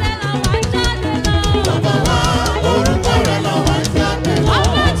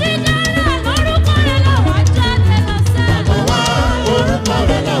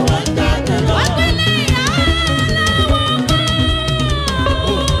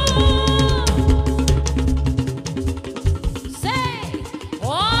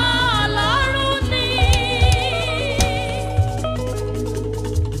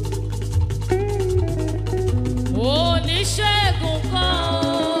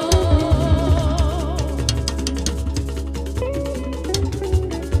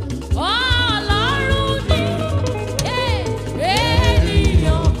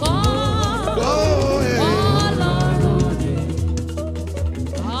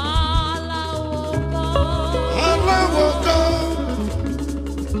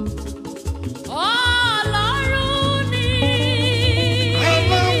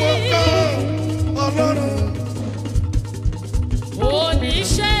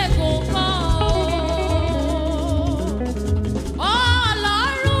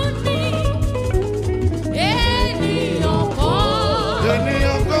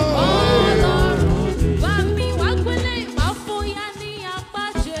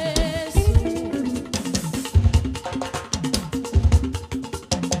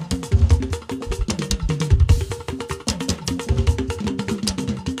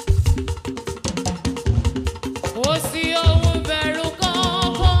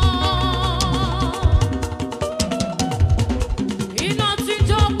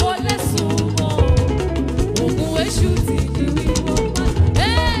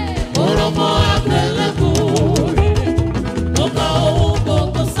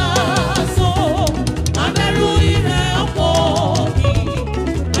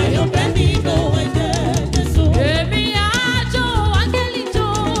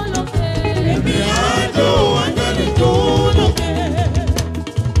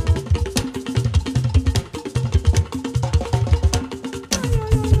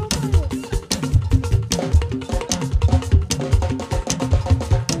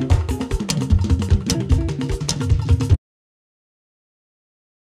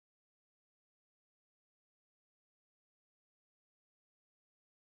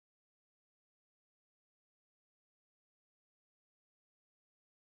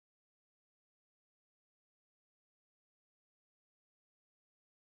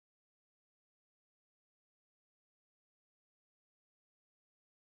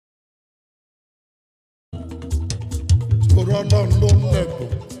 rọ́lọ́run ló ń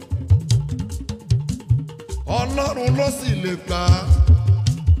lẹ̀kùn ọlọ́run ló sì lè gbà á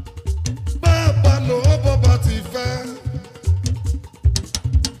bàbá lòó bọ́ba ti fẹ́.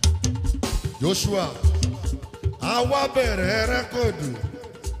 Joshua àwa bẹ̀rẹ̀ rẹ́kọ̀dù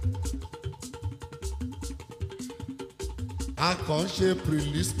a kàn ń ṣe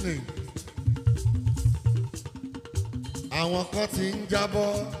pre-listening àwọn kan ti ń jábọ́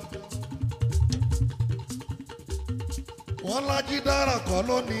wọ́n l'Ajidara kọ́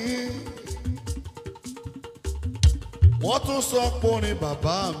lónìí wọ́n tún sọ pé orin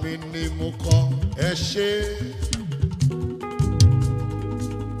bàbá mi ni mo kọ ẹ ṣe.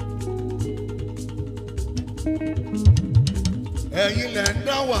 Ẹ̀yin lẹ̀ ń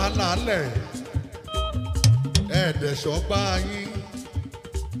dá wàhálà lẹ̀ ẹ̀ẹ́dẹ̀ṣọ́ gbá yín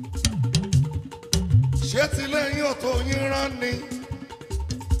ṣé tilẹ̀yìn ọ̀tọ̀ yín rán ni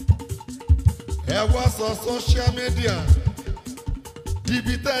ẹ wá sọ social media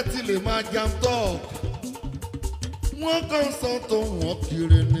ibi tẹ́ ti lè máa jam talk wọ́n kàn sọ tó wọ́n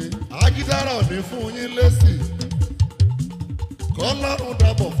kiri ni Ajidara ò ní fún yín lésì kọ́lọ́run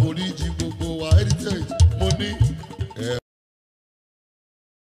dábọ̀ foríjì gbogbo wa heritage mo ní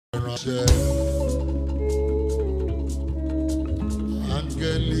ránṣẹ́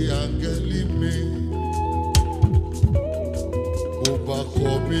áńgẹ́lì áńgẹ́lì mi bó bá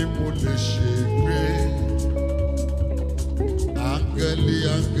kọ̀ mí mo lè ṣe gbé áńgẹ́lì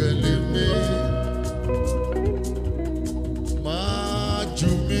áńgẹ́lì mi máa jù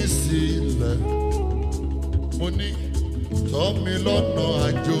mí sílẹ̀ mo ní tọ́ mi lọ́nà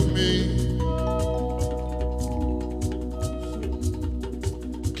àjò mi.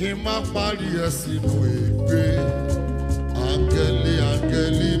 Kí n má parí ẹ sínú ègbé áńgẹ́lì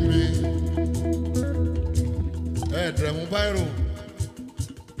áńgẹ́lì mi. Ẹ̀ẹ́dẹ̀mú báírò.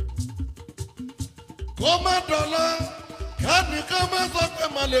 Kó má dọ̀la kánìkan má sọ pé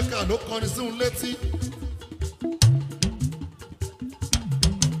Màlẹ́kà ló kọrin sí un létí.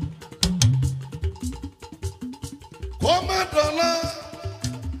 Kó má dọ̀la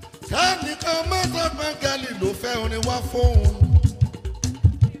kánìkan má sọ pé Gálì ló fẹ́ orin wá fóun.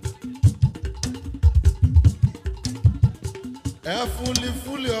 Ẹ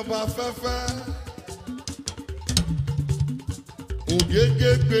fúlifúli ọba fẹ́fẹ́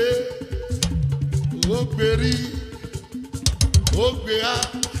ògégégbé ó gbérí ó gbé á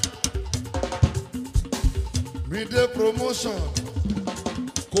Mide promotion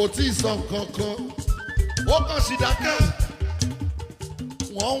kò tí ì sọ kankan ó kàn sí dákẹ́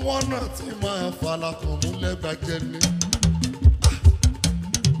wọ́n náà tí máa falakàn mú lẹ́gbàjẹ́ ni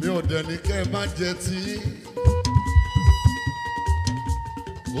mi ò dẹ̀ ní kẹ́ ẹ má jẹ tí.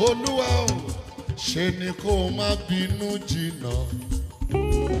 Olúwa ò ṣe ni kó o má bínú jìnnà.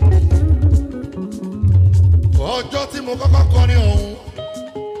 Ọjọ́ tí mo kọ́kọ́ kọrin ọ̀hún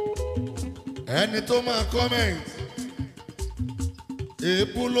ẹni tó máa comment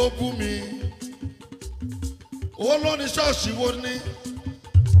èébú ló bú mi ó lóní ṣọ́ọ̀ṣì wo ni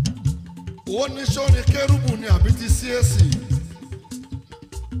ó ní ṣọ́ọ̀ni kérúbù ni àbí ti CAC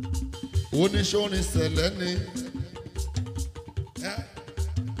ó ní ṣọ́ọ̀ni sẹ̀lẹ̀ ni.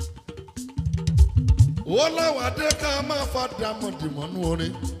 Ó láwọn adé ká máa fa dàmọ̀dìmọ̀nú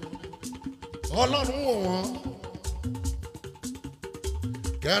orin Ọlọ́run wò wọ́n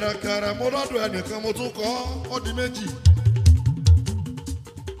kẹ̀rẹ̀kẹ̀rẹ̀ mo lọ́dọ̀ ẹnìkan mo tún kọ́ ó di méjì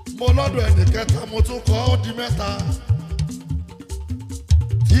mo lọ́dọ̀ ẹnìkẹta mo tún kọ́ ó di mẹ́ta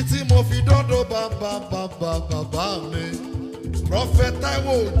títí mo fi dọ́dọ̀ bàbá mi Prophet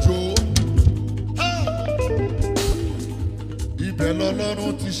Taiwo Òjó ibẹ̀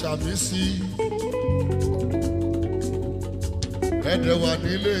lọ́lọ́run ti ṣàmì sí i. Ẹ̀dẹ̀ wà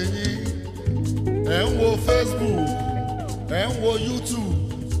nílé yín ẹ̀ ń wo Facebook ẹ̀ ń wo YouTube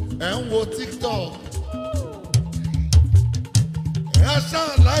ẹ̀ ń wo TikTok ẹ̀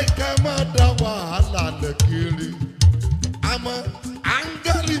ṣàlàyé máa dá wàhálà lẹ̀ kiri àmọ́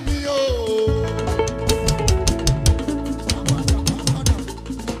áńgẹ́lì mi o.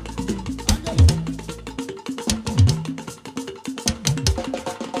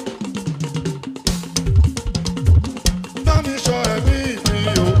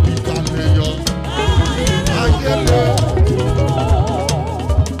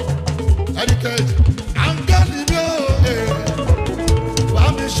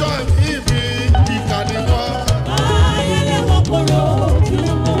 Koro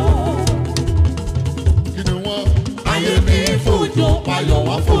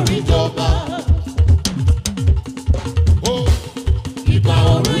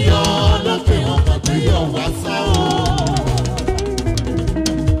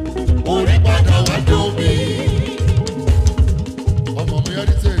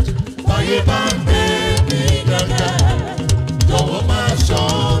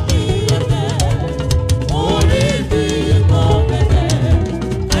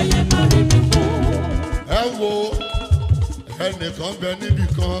ẹnìkan bẹ níbì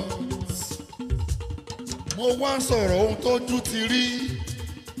kan mo wá sọ̀rọ̀ ohun tójú ti rí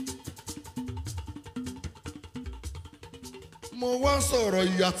mo wá sọ̀rọ̀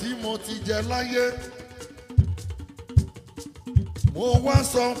ìyà tí mo ti jẹ láyé mo wá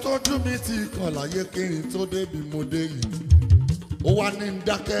sọ ohun tójú mi ti kàn láyé kí n tó débi mo dé yìí ó wá ní ń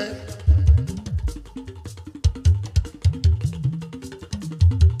dákẹ́.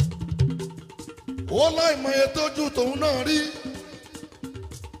 ó láìmọye tójú tòun náà rí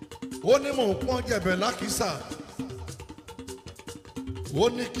ó ní mò ń pọ́n jẹ̀bẹ̀ lákìsà ó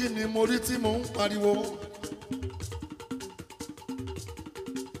ní kí ni mo rí tí mò ń pariwo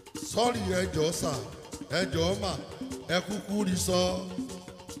sọ́ọ̀rì ẹjọ́ sà ẹjọ́ mà ẹ kúkú rí sọ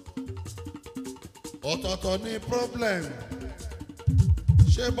ọ̀tọ̀ọ̀tọ̀ ní problem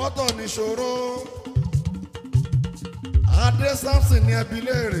ṣe bọ́tọ̀ ní ṣòro adé samson ní ẹbí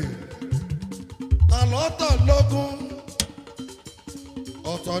léèrè àlọ́tọ̀ lógún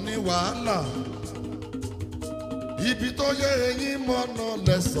ọ̀tọ̀ ní wàhálà ibi tó yẹ eyín mọ́nà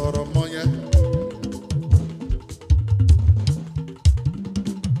lẹ sọ̀rọ̀ mọ́ yẹn.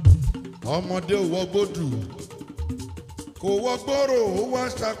 ọmọdé ò wọgbódù kò wọgbóró ó wá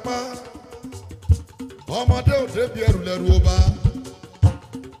ṣapá ọmọdé ò débi ẹrù lẹ́rù ọba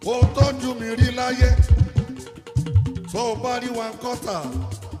ó tọ́jú mi rí láyé tó o bá rí wa kọ́tà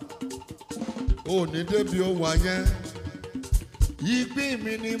ó ní débi ó wà yẹn ìgbín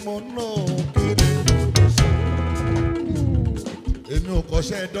mi ni mo ná kiri èmi ò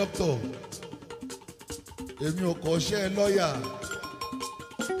kọ́ṣẹ́ dókítọ̀ èmi ò kọ́ṣẹ́ lọ́yà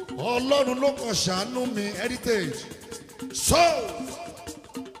ọlọ́run ló kàn ṣàánú mi heritage so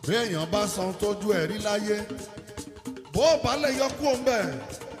bí èèyàn bá san tójú ẹ̀ rí láyé bó o bá lè yọ kú òun bẹ̀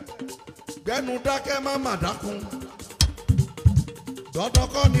gbẹ́nu dákẹ́ má má dákun dandan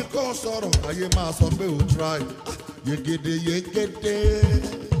kọ́ ni kò sọ̀rọ̀ ayé máa sọ pé o try yegede yegede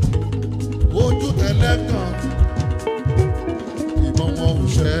ojú tẹ̀lé kan ìmọ̀ wọn ò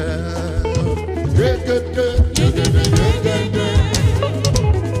ṣẹ́ yegede yegede yegede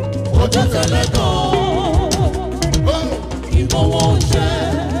ojú tẹ̀lé kan ìmọ̀ wọn ò ṣẹ́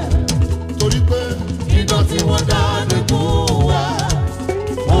torí pé iná tí wọ́n dá nìkú wa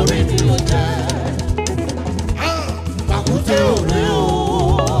orí ni ó jẹ́ pàkúté òré o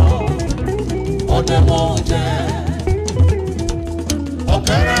ọdẹ wọn ò jẹ́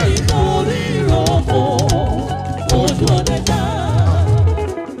ọ̀kẹ́rẹ́ ìkórè ìrọ̀kọ̀ ojú ọdẹ já.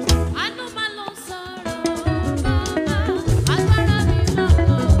 Àánú máa lọ sọ̀rọ̀ bàbá agbára mi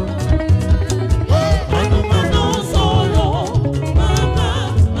lọ́wọ́. Àánú máa lọ sọ̀rọ̀ bàbá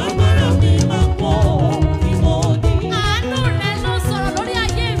agbára mi máa pọ̀ ìmọ̀ ni. Àánú rẹ̀ ló sọ̀rọ̀ lórí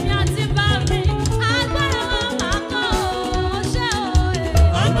ayé mi àti bá mi. Agbára wa máa kọ́ ṣé òye.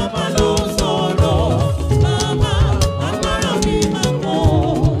 Àánú máa lọ sọ̀rọ̀ bàbá agbára mi máa pọ̀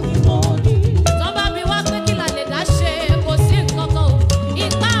ìmọ̀ ni. Tó bá mi wá pé kí la lè dá ṣe kò sí nǹkan kan o.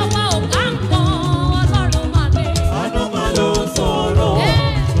 Ipá wa ò ká nǹkan Ọlọ́run máa ní. Àánú máa lọ sọ̀rọ̀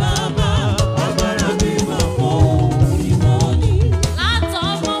bàbá agbára mi máa pọ̀ ìmọ̀ ni. Látọ̀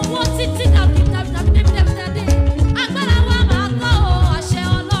ọmọ owó títí dàbí. Agbára wa máa kọ́ àṣẹ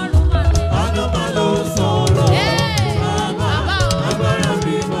Ọlọ́run máa ní. Àánú máa lọ sọ̀rọ̀ bàbá agbára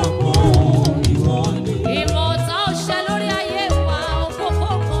mi máa pọ̀ ìmọ̀ ni. Ìmọ̀ ọ̀tá ò ṣẹ lórí ayé wa, òfófó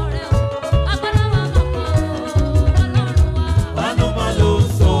kan rẹ̀ o. Agbára wa máa kọ́ Ọlọ́run wa. Àánú máa lọ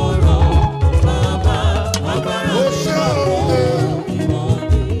sọ̀rọ̀ bàbá agbára ó mi ṣe máa pọ̀ òye. ìmọ̀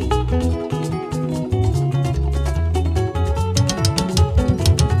ni.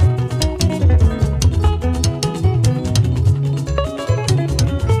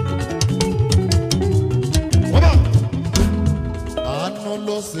 Bọ́bá. Àánú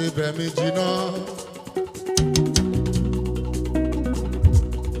ló ṣe bẹ̀mí jiná.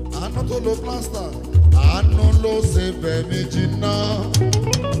 Àánú tó lo plaster. Àánú ló ṣe bẹ̀mí jiná.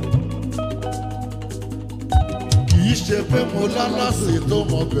 Kìí ṣe pé mo lálàsè tó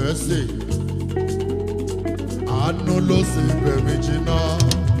mọ bẹ́ẹ̀ sè. Àánú ló ṣe bẹ̀mí jiná.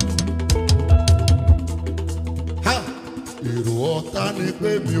 Ha! Èrò ọ̀tá ni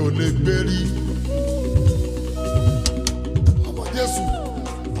pé mi ò lè gbérí. Ọmọ Jésù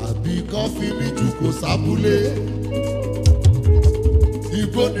àbí kan fi mí jù kò sábúlé.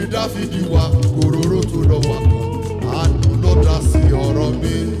 Igbó ni Dáfídì wà kòróró tó lọ wà kan. Àánú ló dá sí ọ̀rọ̀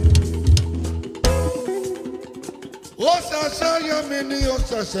mi. Ó ṣẹ̀ṣẹ̀ yé mi ní, ó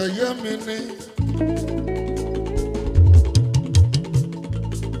ṣẹ̀ṣẹ̀ yé mi ní.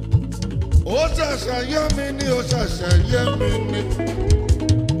 Ó ṣẹ̀ṣẹ̀ yé mi ní, ó ṣẹ̀ṣẹ̀ yé mi ní.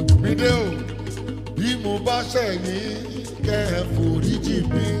 Mi dé o, bí mo bá ṣẹ̀yìn kẹ́ ẹ foríjì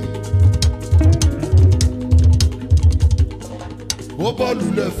mi. bọ́ọ̀lù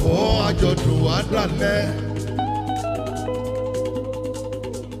lẹ̀ fọ́ àjọ̀dún àdàlẹ́.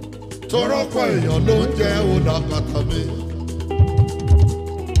 Torọ́pọ̀ èèyàn ló ń jẹ́ òdàkàtà mi.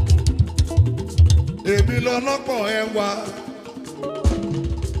 Èmi lọ́lọ́pọ̀ ẹwà.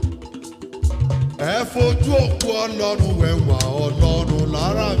 Ẹ fojú òkú Ọlọ́run wẹ̀wà Ọlọ́run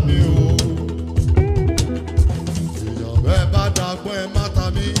lára mi o. Èèyàn bẹ́ẹ̀ bá dàgbọ́n ẹ má ta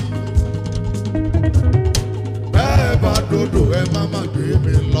mí. Bẹ́ẹ̀ bá dodo ẹ má má gbé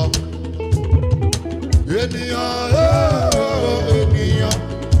mi lọ. Ènìyàn ènìyàn.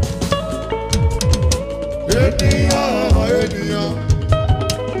 Ènìyàn.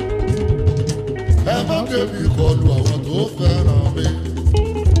 Ẹ má débi kọlu àwọn tó fẹ́ràn mi.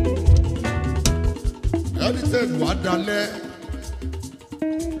 Ẹni tẹ̀lé wá dalẹ̀,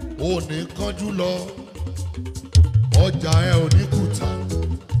 ò ní kánjú lọ, ọjà ẹ ò ní kùtà,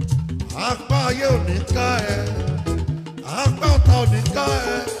 apá ayé ò ní ká ẹ, apá ọ̀tá ò ní ká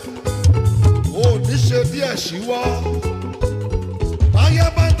ẹ, ò ní ṣe bí ẹ̀ṣíwọ́. Ayé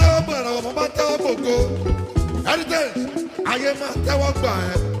máa ń tẹ́wọ́ gbọ̀rọ̀, ọmọ máa ń tẹ́wọ́ gbògo. Ẹni tẹ̀lé ayé máa tẹ́wọ́ gbà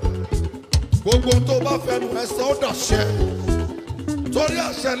ẹ. Gbogbo tó bá fẹnu ẹ sọ ó dàṣẹ, torí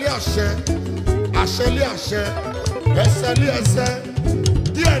àṣẹ lé àṣẹ. Àṣẹ lé àṣẹ, ẹsẹ̀ lé ẹsẹ̀,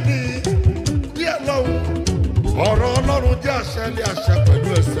 díẹ̀ ní díẹ̀ lọ́hùn. Ọ̀rọ̀ Ọlọ́run jẹ́ àṣẹ lé àṣẹ pẹ̀lú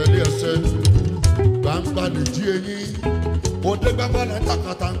ẹsẹ̀ lé ẹsẹ̀. Gbangba lè jí eyín, òde gbangba náà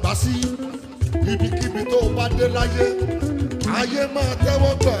tàkàtà ń gbà sí. Ibikíbi tó bá dé láyé, ayé máa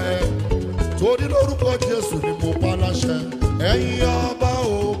tẹ́wọ́ gbà ẹ́. Torí lórúkọ Jésù ni mo pa láṣẹ. Ẹ̀yin ọba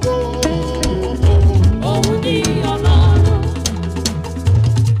ògo. Òun ni Ọlọ́run.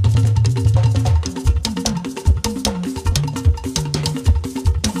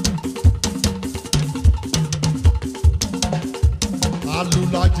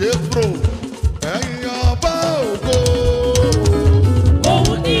 Alùlàjẹ́ pro, ẹ̀yin ọba ògo.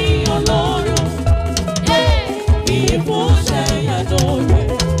 Òun ni Ọlọ́run. Ìfún ṣe yàtọ̀ rẹ̀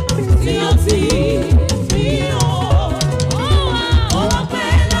tí ó ti fi hàn. Ọlọ́pẹ́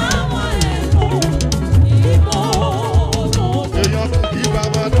láwọn ẹ̀rọ ìbò lòdì. Èèyàn kì í bá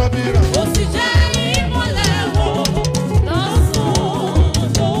wa dábìrà. Ó sì jẹ́ ìmọ̀lẹ̀ wò lọ́sàn-án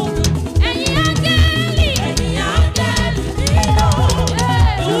lóru. Ẹ̀yin áńgẹ́lì nínú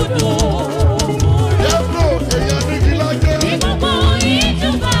dúdú rẹ̀. Yẹ́pọ̀ èèyàn ní kí lájẹ́. Ìgbàgbọ́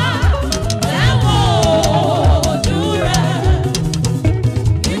ìjọba lẹ́wọ̀n ojú rẹ̀.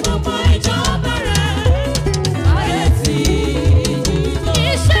 Ìgbàgbọ́ ìjọba rẹ̀ ayé ti yíyọ.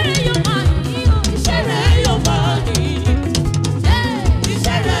 Iṣẹ́ rẹ̀ yóò máa yíyọ. Iṣẹ́ rẹ̀ yóò máa yíyọ.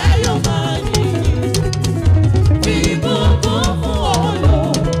 Iṣẹ́ rẹ̀ yóò máa yíyọ. Bí gbogbo fún ọ̀yọ́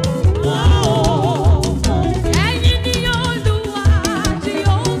wá òkun. Ẹ̀yin ni Olúwa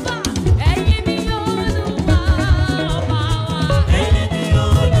Jèhófà. Ẹ̀yin ni Olúwa ọba wa. Ẹ̀yin ni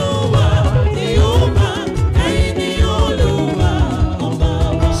Olúwa Jèhófà. Ẹ̀yin ni Olúwa ọba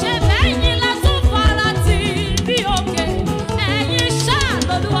wa. Ṣé bẹ́yìn la tún fara tì bí òkè? Ẹ̀yin ṣáà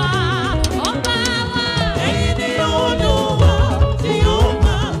lọ́lúwa ọba wa. Ẹ̀yin ni Olúwa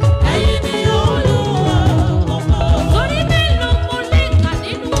Jèhófà. Ẹ̀yin ni Olúwa ọba wa. Torí mélòó mo lè kà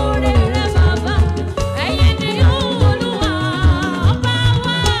nínú oore rẹ bàbá? Ẹ̀yin ni Olúwa ọba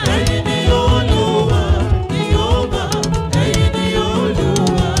wa. Ẹ̀yin ni Olúwa Jèhófà. Ẹ̀yin ni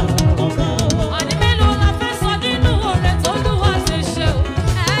Olúwa ọba wa. Àní mélòó la fẹ́ sọ nínú oore t'Olúwa ti ṣe o?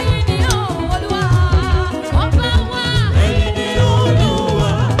 Ẹ̀yin ni Olúwa ọba wa. Ẹ̀yin ni Olúwa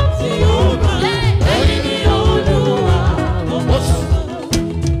Jèhófà. Ẹ̀yin ni Olúwa ọba wa.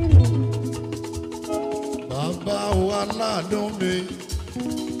 Bàbá wa láàánú mi.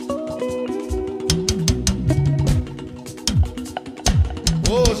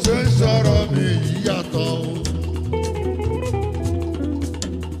 Bó ṣe ń sọ̀rọ̀ mi yìí yàtọ̀ o.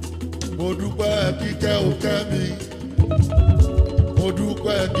 Mo dúpẹ́ kíkẹ́ òkẹ́ mi. Mo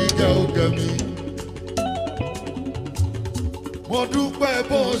dúpẹ́ kíkẹ́ òkẹ́ mi. Mo dúpẹ́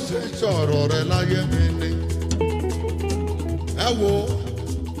bó ṣe ń sọ̀rọ̀ rẹ láyé mi ni. Ẹ wo.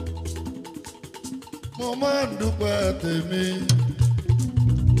 Mo máa ń dúpẹ́ tèmi.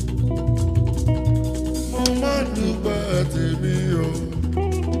 Mo máa ń dúpẹ́ tèmi o.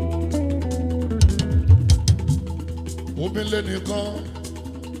 Omi lé nìkan.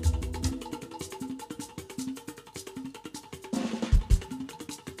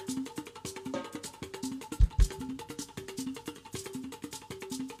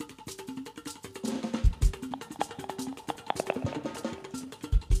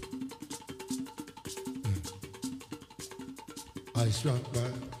 Àìsàn àgbà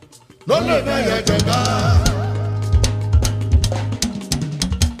ló lè mẹ́yẹ jọba.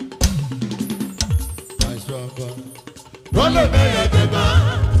 Àìsàn àgbà ló lè mẹ́yẹ jọba.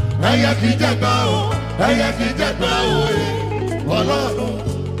 ẹyẹ kì í jẹ̀gbá o ẹyẹ kì í jẹ̀gbá o ọlọ́run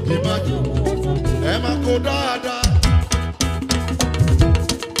kì í má jò ẹ máa kó dáadáa.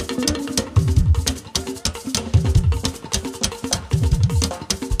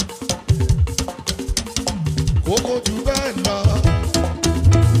 Kókó jù bẹ́ẹ̀ lọ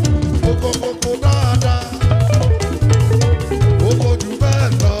kókó dáadáa kókó jù bẹ́ẹ̀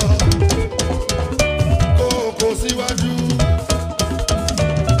lọ kókó síwájú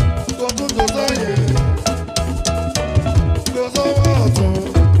kókó tó sẹ́yìn kó sọ́wọ́ ọ̀tún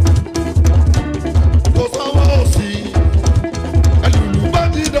kó sọ́wọ́ òsì ẹlùlù bá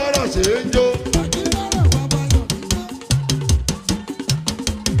ti dára ṣe ń jó.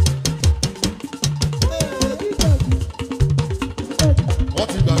 Wọ́n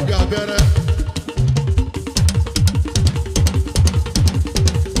ti gbàgbé abẹ́rẹ́.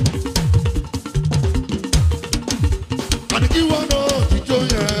 Àní kí wọ́n náà jíjó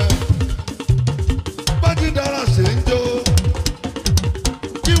yẹn bá ti dára ṣe ń jó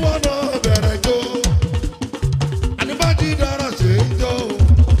kí wọ́n náà bẹ̀rẹ̀ jó àní bá ti dára ṣe ń jó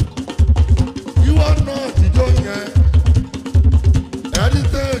kí wọ́n náà jíjó yẹn ẹni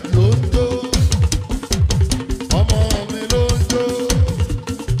tẹ́ẹ̀dì ló ń jó ọmọ mi ló ń jó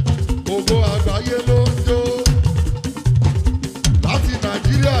gbogbo àgbáyé ló ń jó láti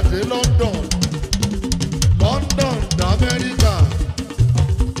Nàìjíríà dé London d'Amẹ́ríkà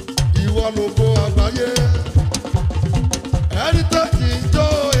ìwọ lógo àgbáyé ẹni tó ti ń jó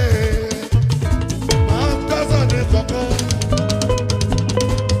máa ń gbẹ́sẹ̀ ní kankan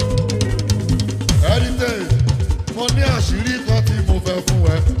heritage mo ní àṣírí kan tí mo fẹ́ fún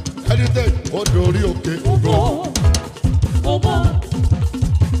ẹ heritage ó dorí òkè ògo. Ogo,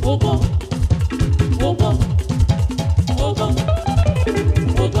 ogo, ogo, ogo, ogo,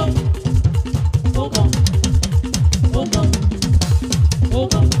 ogo, ogo, ogo,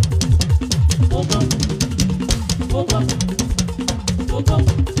 ogo, ogo,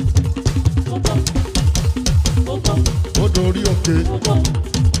 ogo, ogo, ó dorí òkè ogo,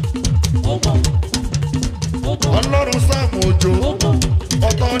 ogo, ogo, ọlọ́run Sáàmù Òjó ogo,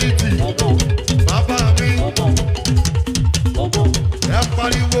 authority ogo, bàbá mi ogo, ogo, ẹ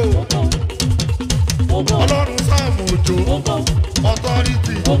pariwo ogo, ọlọ́run Sáàmù Òjó ogo,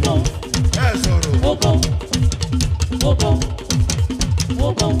 authority ogo, ẹ sọ̀rọ̀ ogo, ogo,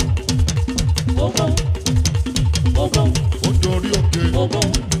 ogo, ogo, ogo, ó dorí òkè ogo.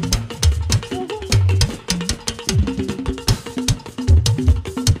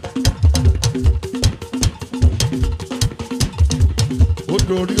 ó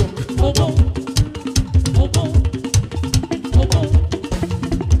dorí òkè. Ogo, ogo, ogo.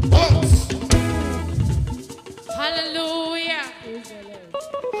 Hallelujah.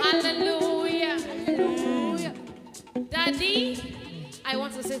 Hallelujah. Hallelujah. Daddy, I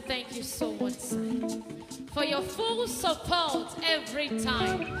want to say thank you so much, sir, for your full support every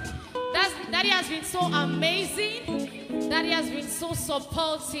time. Daddy has been so amazing. Daddy has been so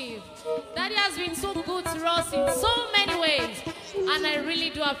supportive. Daddy has been so good to us in so many ways. And I really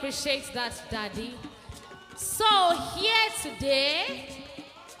do appreciate that, Daddy. So here today,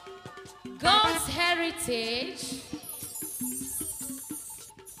 God's heritage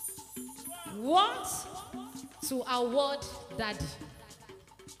wants to award Daddy.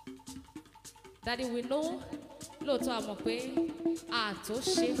 Daddy, we know, but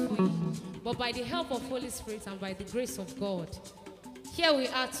by the help of Holy Spirit and by the grace of God, here we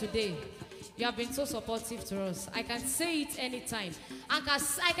are today. You have been so supportive to us. I can say it anytime. And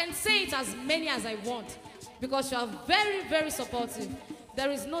I can say it as many as I want because you are very, very supportive.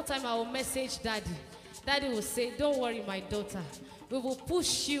 There is no time I will message Daddy. Daddy will say, don't worry, my daughter. We will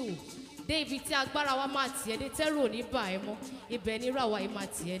push you. And he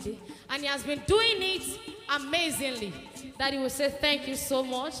has been doing it amazingly. Daddy will say thank you so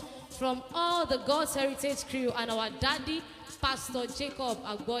much from all the God's Heritage crew and our daddy, Pastor Jacob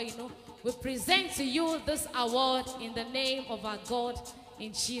Agboino. We present to you this award in the name of our God,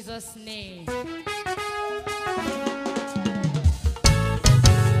 in Jesus' name.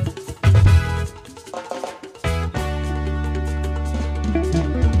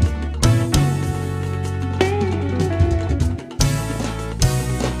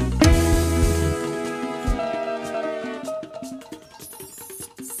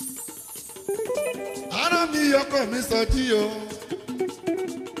 Ara mi yọkọ̀ mi sọjí o.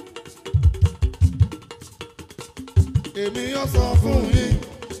 Èmi yọ sọ fún yín.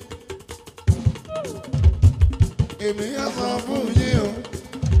 Èmi yọ sọ fún yín o.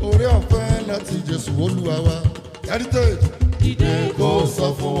 Oore ọ̀fẹ́ láti Jésù Olúwa wa. Heritage. Dìde kó sọ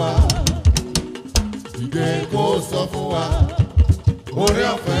fún wa. Dìde kó sọ fún wa. Orí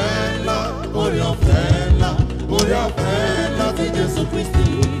ọ̀fẹ́ ńlá, orí ọ̀fẹ́ ńlá, orí ọ̀fẹ́ ńlá ti Jésù Kristi.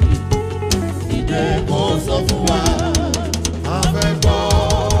 Ìdè kò sọ fún wa, a fẹ́ gbọ́.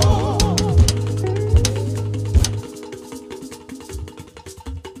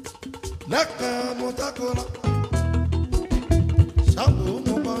 Lẹ́kàn mo tákòrò, ṣàbò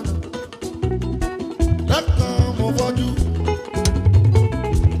mo bọ́nà. Lẹ́kàn mo fọ́jú,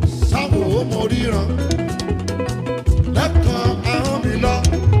 ṣàbò mo ríran. Lẹ́kàn ahọ́n mi lọ,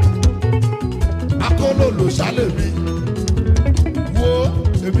 akólòlò ṣálẹ̀ mi. Wo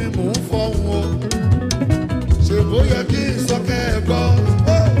èmi mò ń fọhùn o, ṣe bó yẹ kí n sọ kẹ́ ẹ gbọ́.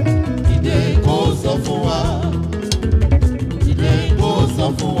 Ìdè kò sọ fún wa, ìdè kò sọ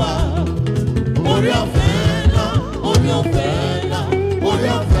fún wa. Orí ọ̀fẹ́ ńlá, orí ọ̀fẹ́ ńlá, orí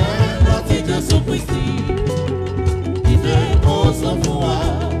ọ̀fẹ́ ńlá ti Jésù Kristi. Ìdè kò sọ fún wa,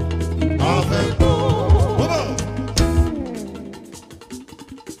 a fẹ́ gbọ́.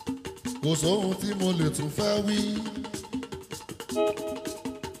 Kò sóhun tí mo lè tún fẹ́ wí.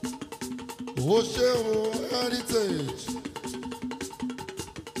 Ó ṣe o heritage.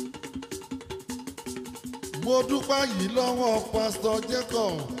 Mo dúpẹ́ yìí lọ́wọ́ Pastor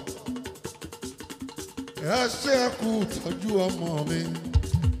Jacob. Ẹ ṣé ẹ kú tọ́jú ọmọ mi.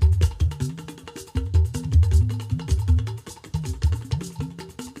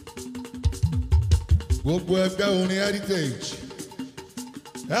 Gbogbo ẹgbẹ́ orin heritage.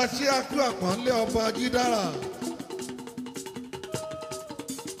 Ẹ ṣé ẹ kú àpọ́nlé ọba Ajidara.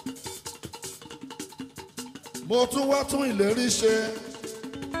 Mo tún wá tún ìlérí ṣe.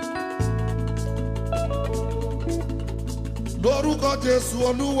 Lórúkọ Jésù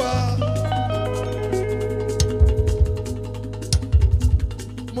Olúwa.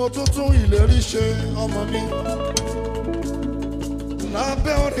 Mo tún tún ìlérí ṣe ọmọ mi.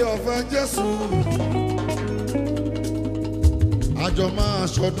 Lábẹ́ oore ọ̀fẹ́ Jésù. Àjọ máa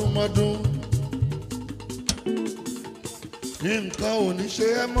ṣọdún mọ́dún. Nǹkan ò ní ṣe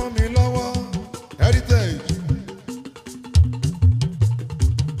ẹ́ mọ́ mi lọ́wọ́. Heritage.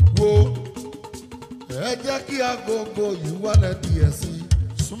 Wo ẹ jẹ́ kí agogo yìí wálẹ̀ díẹ̀ sí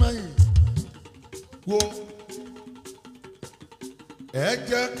súnmẹ́yìn. Wo ẹ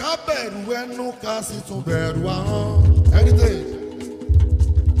jẹ́ ká bẹ̀rù ẹnu ká sì tún bẹ̀rù ahọ́n. Heritage.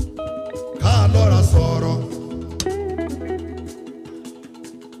 Ká lọ́ra sọ̀rọ̀.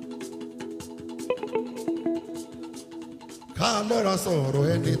 Ká lọ́ra sọ̀rọ̀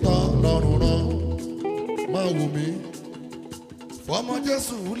ẹni tán lọ́rùn rán. Máa wò mí. Fọmọ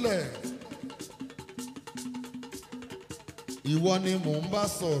Jésù lẹ̀. Ìwọ ni mò ń bá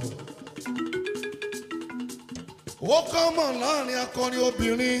sọ̀rọ̀. Ó kọ́mọ̀ láàrin akọrin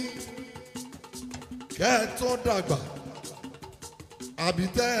obìnrin. Kẹ́ ẹ tó dàgbà. Àbí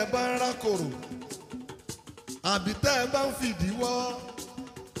tẹ́ ẹ bá ń rákòrò. Àbí tẹ́ ẹ bá ń fìdíwọ́.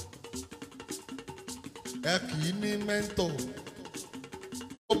 Ẹ kì í ní mẹ́ńtọ̀.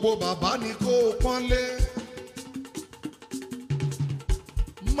 Gbogbo bàbá ni kó o pọ́nlé.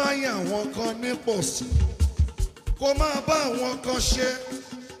 Máyà àwọn kan ní pọ̀sí. Kó máa bá àwọn kan ṣe.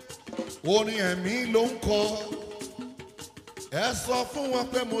 Orin ẹ̀mí ló ń kọ. Ẹ sọ fún wọn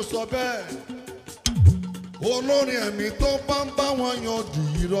pé mo sọ bẹ́ẹ̀. Olórin ẹ̀mí tó bá ń bá wọn yan dì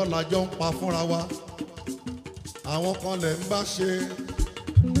irọ́ làjọ ń pa fúnra wa. Àwọn kan lẹ̀ ń bá ṣe.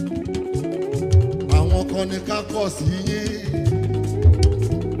 Àwọn kan ní ká kọ̀ sí yín.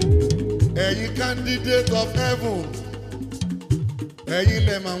 Ẹ̀yin candidate of heaven. Ẹ̀yin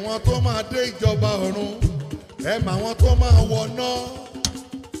lẹ̀ mà wọn tó máa dé ìjọba ọ̀run. Ẹ mà wọn tó máa wọná.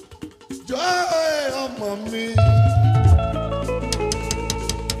 Joy ọmọ mi.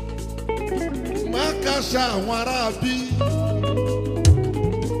 Má kàṣà àwọn ará bí.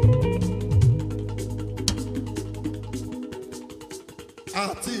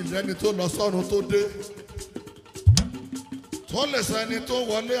 Àti ìrẹ́ni tó lọ sọ́run tó dé. Tó lè sọ ẹni tó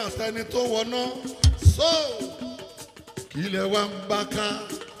wọlé àtẹni tó wọná. So kí ilẹ̀ wa ń bá ká.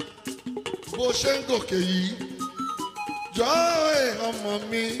 Bó ṣe ń gòkè yìí. Joy ọmọ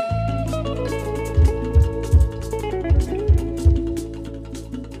mi.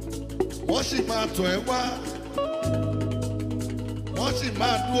 Wọ́n sì máa tọ̀ ẹ́ wá. Wọ́n sì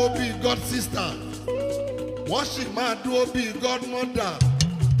máa dúró bíi God sister. Wọ́n sì máa dúró bíi God mother.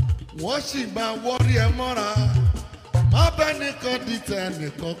 Wọ́n sì máa wọ́rí ẹ mọ́ra. Má bẹ́ẹ̀ nìkan dìtẹ̀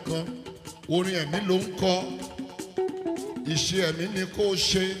ẹnìkan kan. Orin ẹ̀mí ló ń kọ. Ìṣe ẹ̀mí ni kó o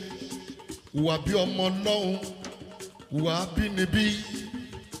ṣe. Ìwà bí ọmọ Ọlọ́run. Ìwà abínibí.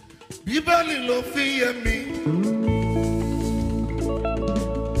 Bíbélì ló fi yé mi.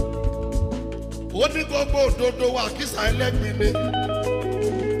 Ó ní gbogbo òdodo wa kìsà ẹlẹ́gbin ni.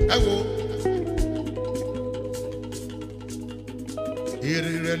 Ẹ wo. èrè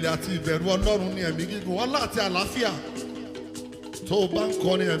ìrẹ̀lẹ̀ àti ìbẹ̀rù Ọlọ́run ní ẹ̀mí gígùn ọlá àti àlàáfíà tó o bá ń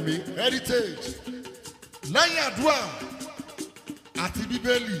kọrin ẹ̀mí heritage lẹ́yìn àdúrà àti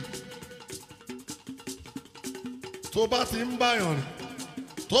bíbélì tó bá ti ń báyàn rìn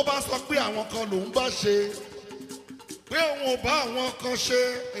tó bá sọ pé àwọn kan lòún bá ṣe pé òun ò bá àwọn kan ṣe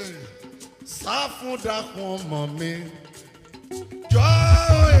sá fún dákun ọmọ mi jọ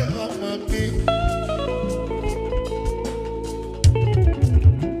ọmọ mi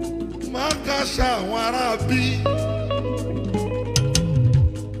má kàṣà àwọn ará bí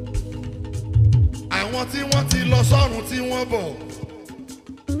àwọn tí wọ́n ti lọ sọ́run tí wọ́n bọ̀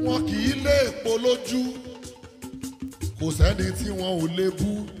wọn kì í lé èpo lójú kò sẹ́ni tí wọ́n ò lè bú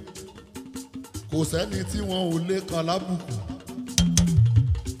kò sẹ́ni tí wọ́n ò lè kan lábùkù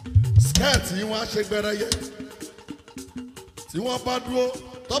skẹ́ẹ̀tì wọn á ṣe gbẹrẹyẹ tí wọ́n bá dúró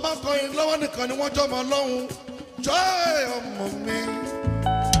tó bá kọrin lọ́wọ́ nìkan ni wọ́n jọmọ lọ́hùn jọ́ ọmọ mi.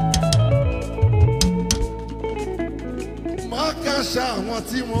 má kàṣà àwọn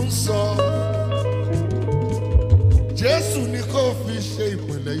tí wọ́n ń sọ Jésù ni kò fi ṣe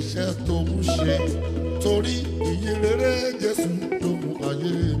ìpìlẹ̀ iṣẹ́ tó ń ṣe torí ìyìn rere Jésù ló mú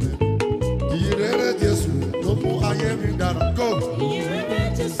ayé mi ìyìn rere Jésù ló mú ayé mi dára go. Ìyìn rere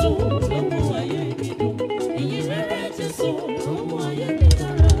Jésù ló mú ayé mi dùn. Ìyìn rere Jésù ló mú ayé mi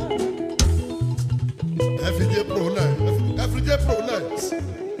dára. Everyday prolix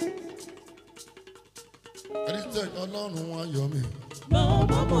heritage Ọlọ́run ayọ̀ mi.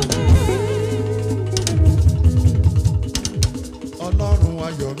 Bàbá mọ̀ ní. Ọlọ́run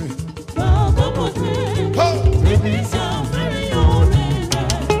ayọ̀ mi. Bàbá mọ̀ ní. Bíbí sá fẹ́rẹ̀ ọ̀rẹ́ rẹ̀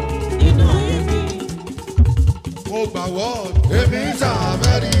nínú ayé mi. Mo gbà wọ́ èmi ń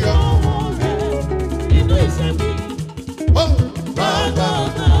ṣàfẹ́rí ọ. Ọmọ rẹ̀ nínú iṣẹ́ mi. Bàbá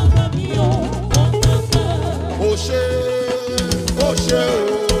bàbá mi ò ọ̀pẹ̀pẹ̀. Ó ṣe o, ó ṣe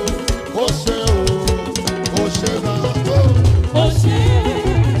o, ó ṣe bàbá. Ó ṣe,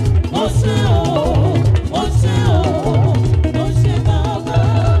 ó ṣe o, ó ṣe o, ó ṣe bàbá.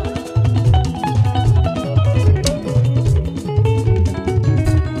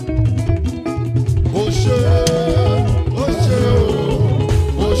 Ó ṣe o,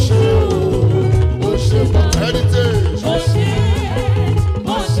 ó ṣe bàbá. Heritage. Ó ṣe,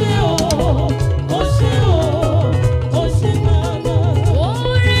 ó ṣe o, ó ṣe o, ó ṣe bàbá.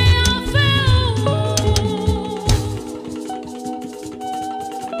 Oore ọ̀fẹ́ o.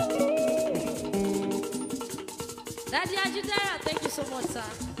 Daddy Ajidara, thank you so much, sir.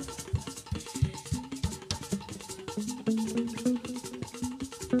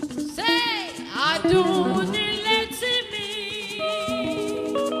 Say, adùn ní létí mi.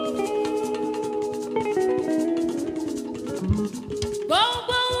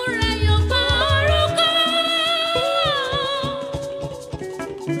 Gbogbo rẹ̀ yóò gbọ́ orúkọ.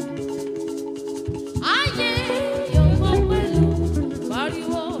 Ayé yóò gbọ́ pẹ̀lú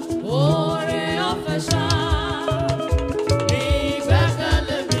pariwo oore ọ̀fẹ́ ṣá.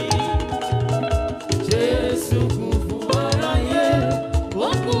 Ìgbẹ́kẹ̀lé mi, Jésù kú fún aráyé, ó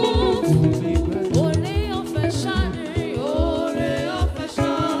kú fún mi pẹ̀lú. Oore ọ̀fẹ́ ṣá ni oore ọ̀fẹ́ ṣá.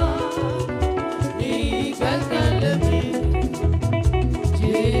 Ìgbẹ́kẹ̀lé mi,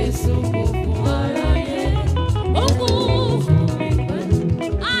 Jésù kú fún aráyé, ó kú fún mi pẹ̀lú.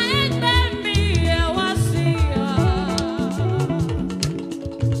 Àìgbẹ́ mi ẹ wá sí i.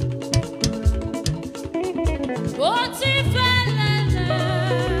 Ó ti fẹ́ lẹ́lẹ̀.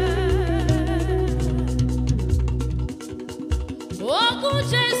 Ogun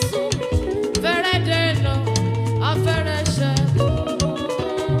Jésù fẹ́rẹ̀ dènà afẹ́rẹ́ ṣẹ́gun.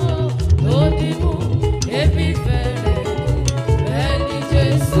 Lódì mú ebi fẹ́rẹ̀ bẹ́ẹ̀ ni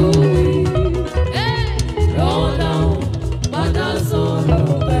Jésù wí.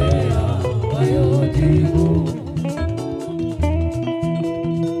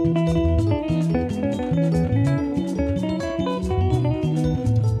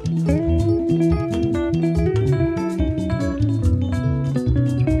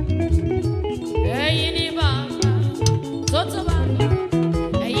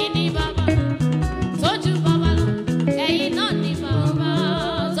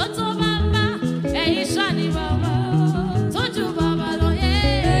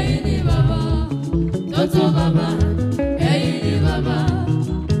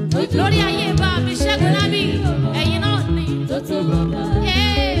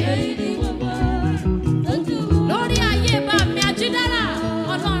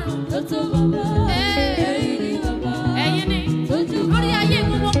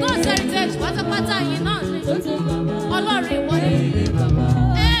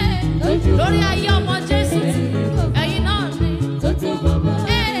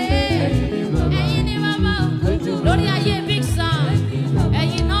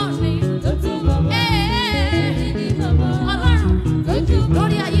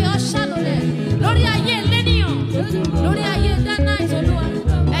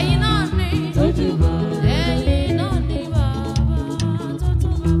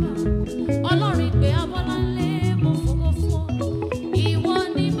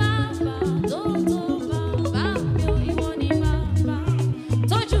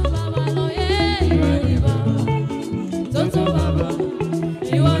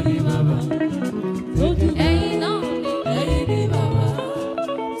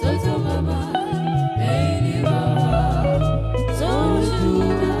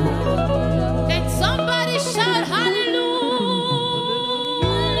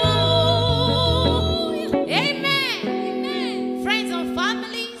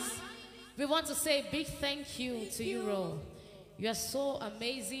 say a big thank you to you all. You are so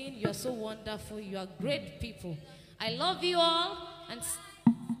amazing. You are so wonderful. You are great people. I love you all. And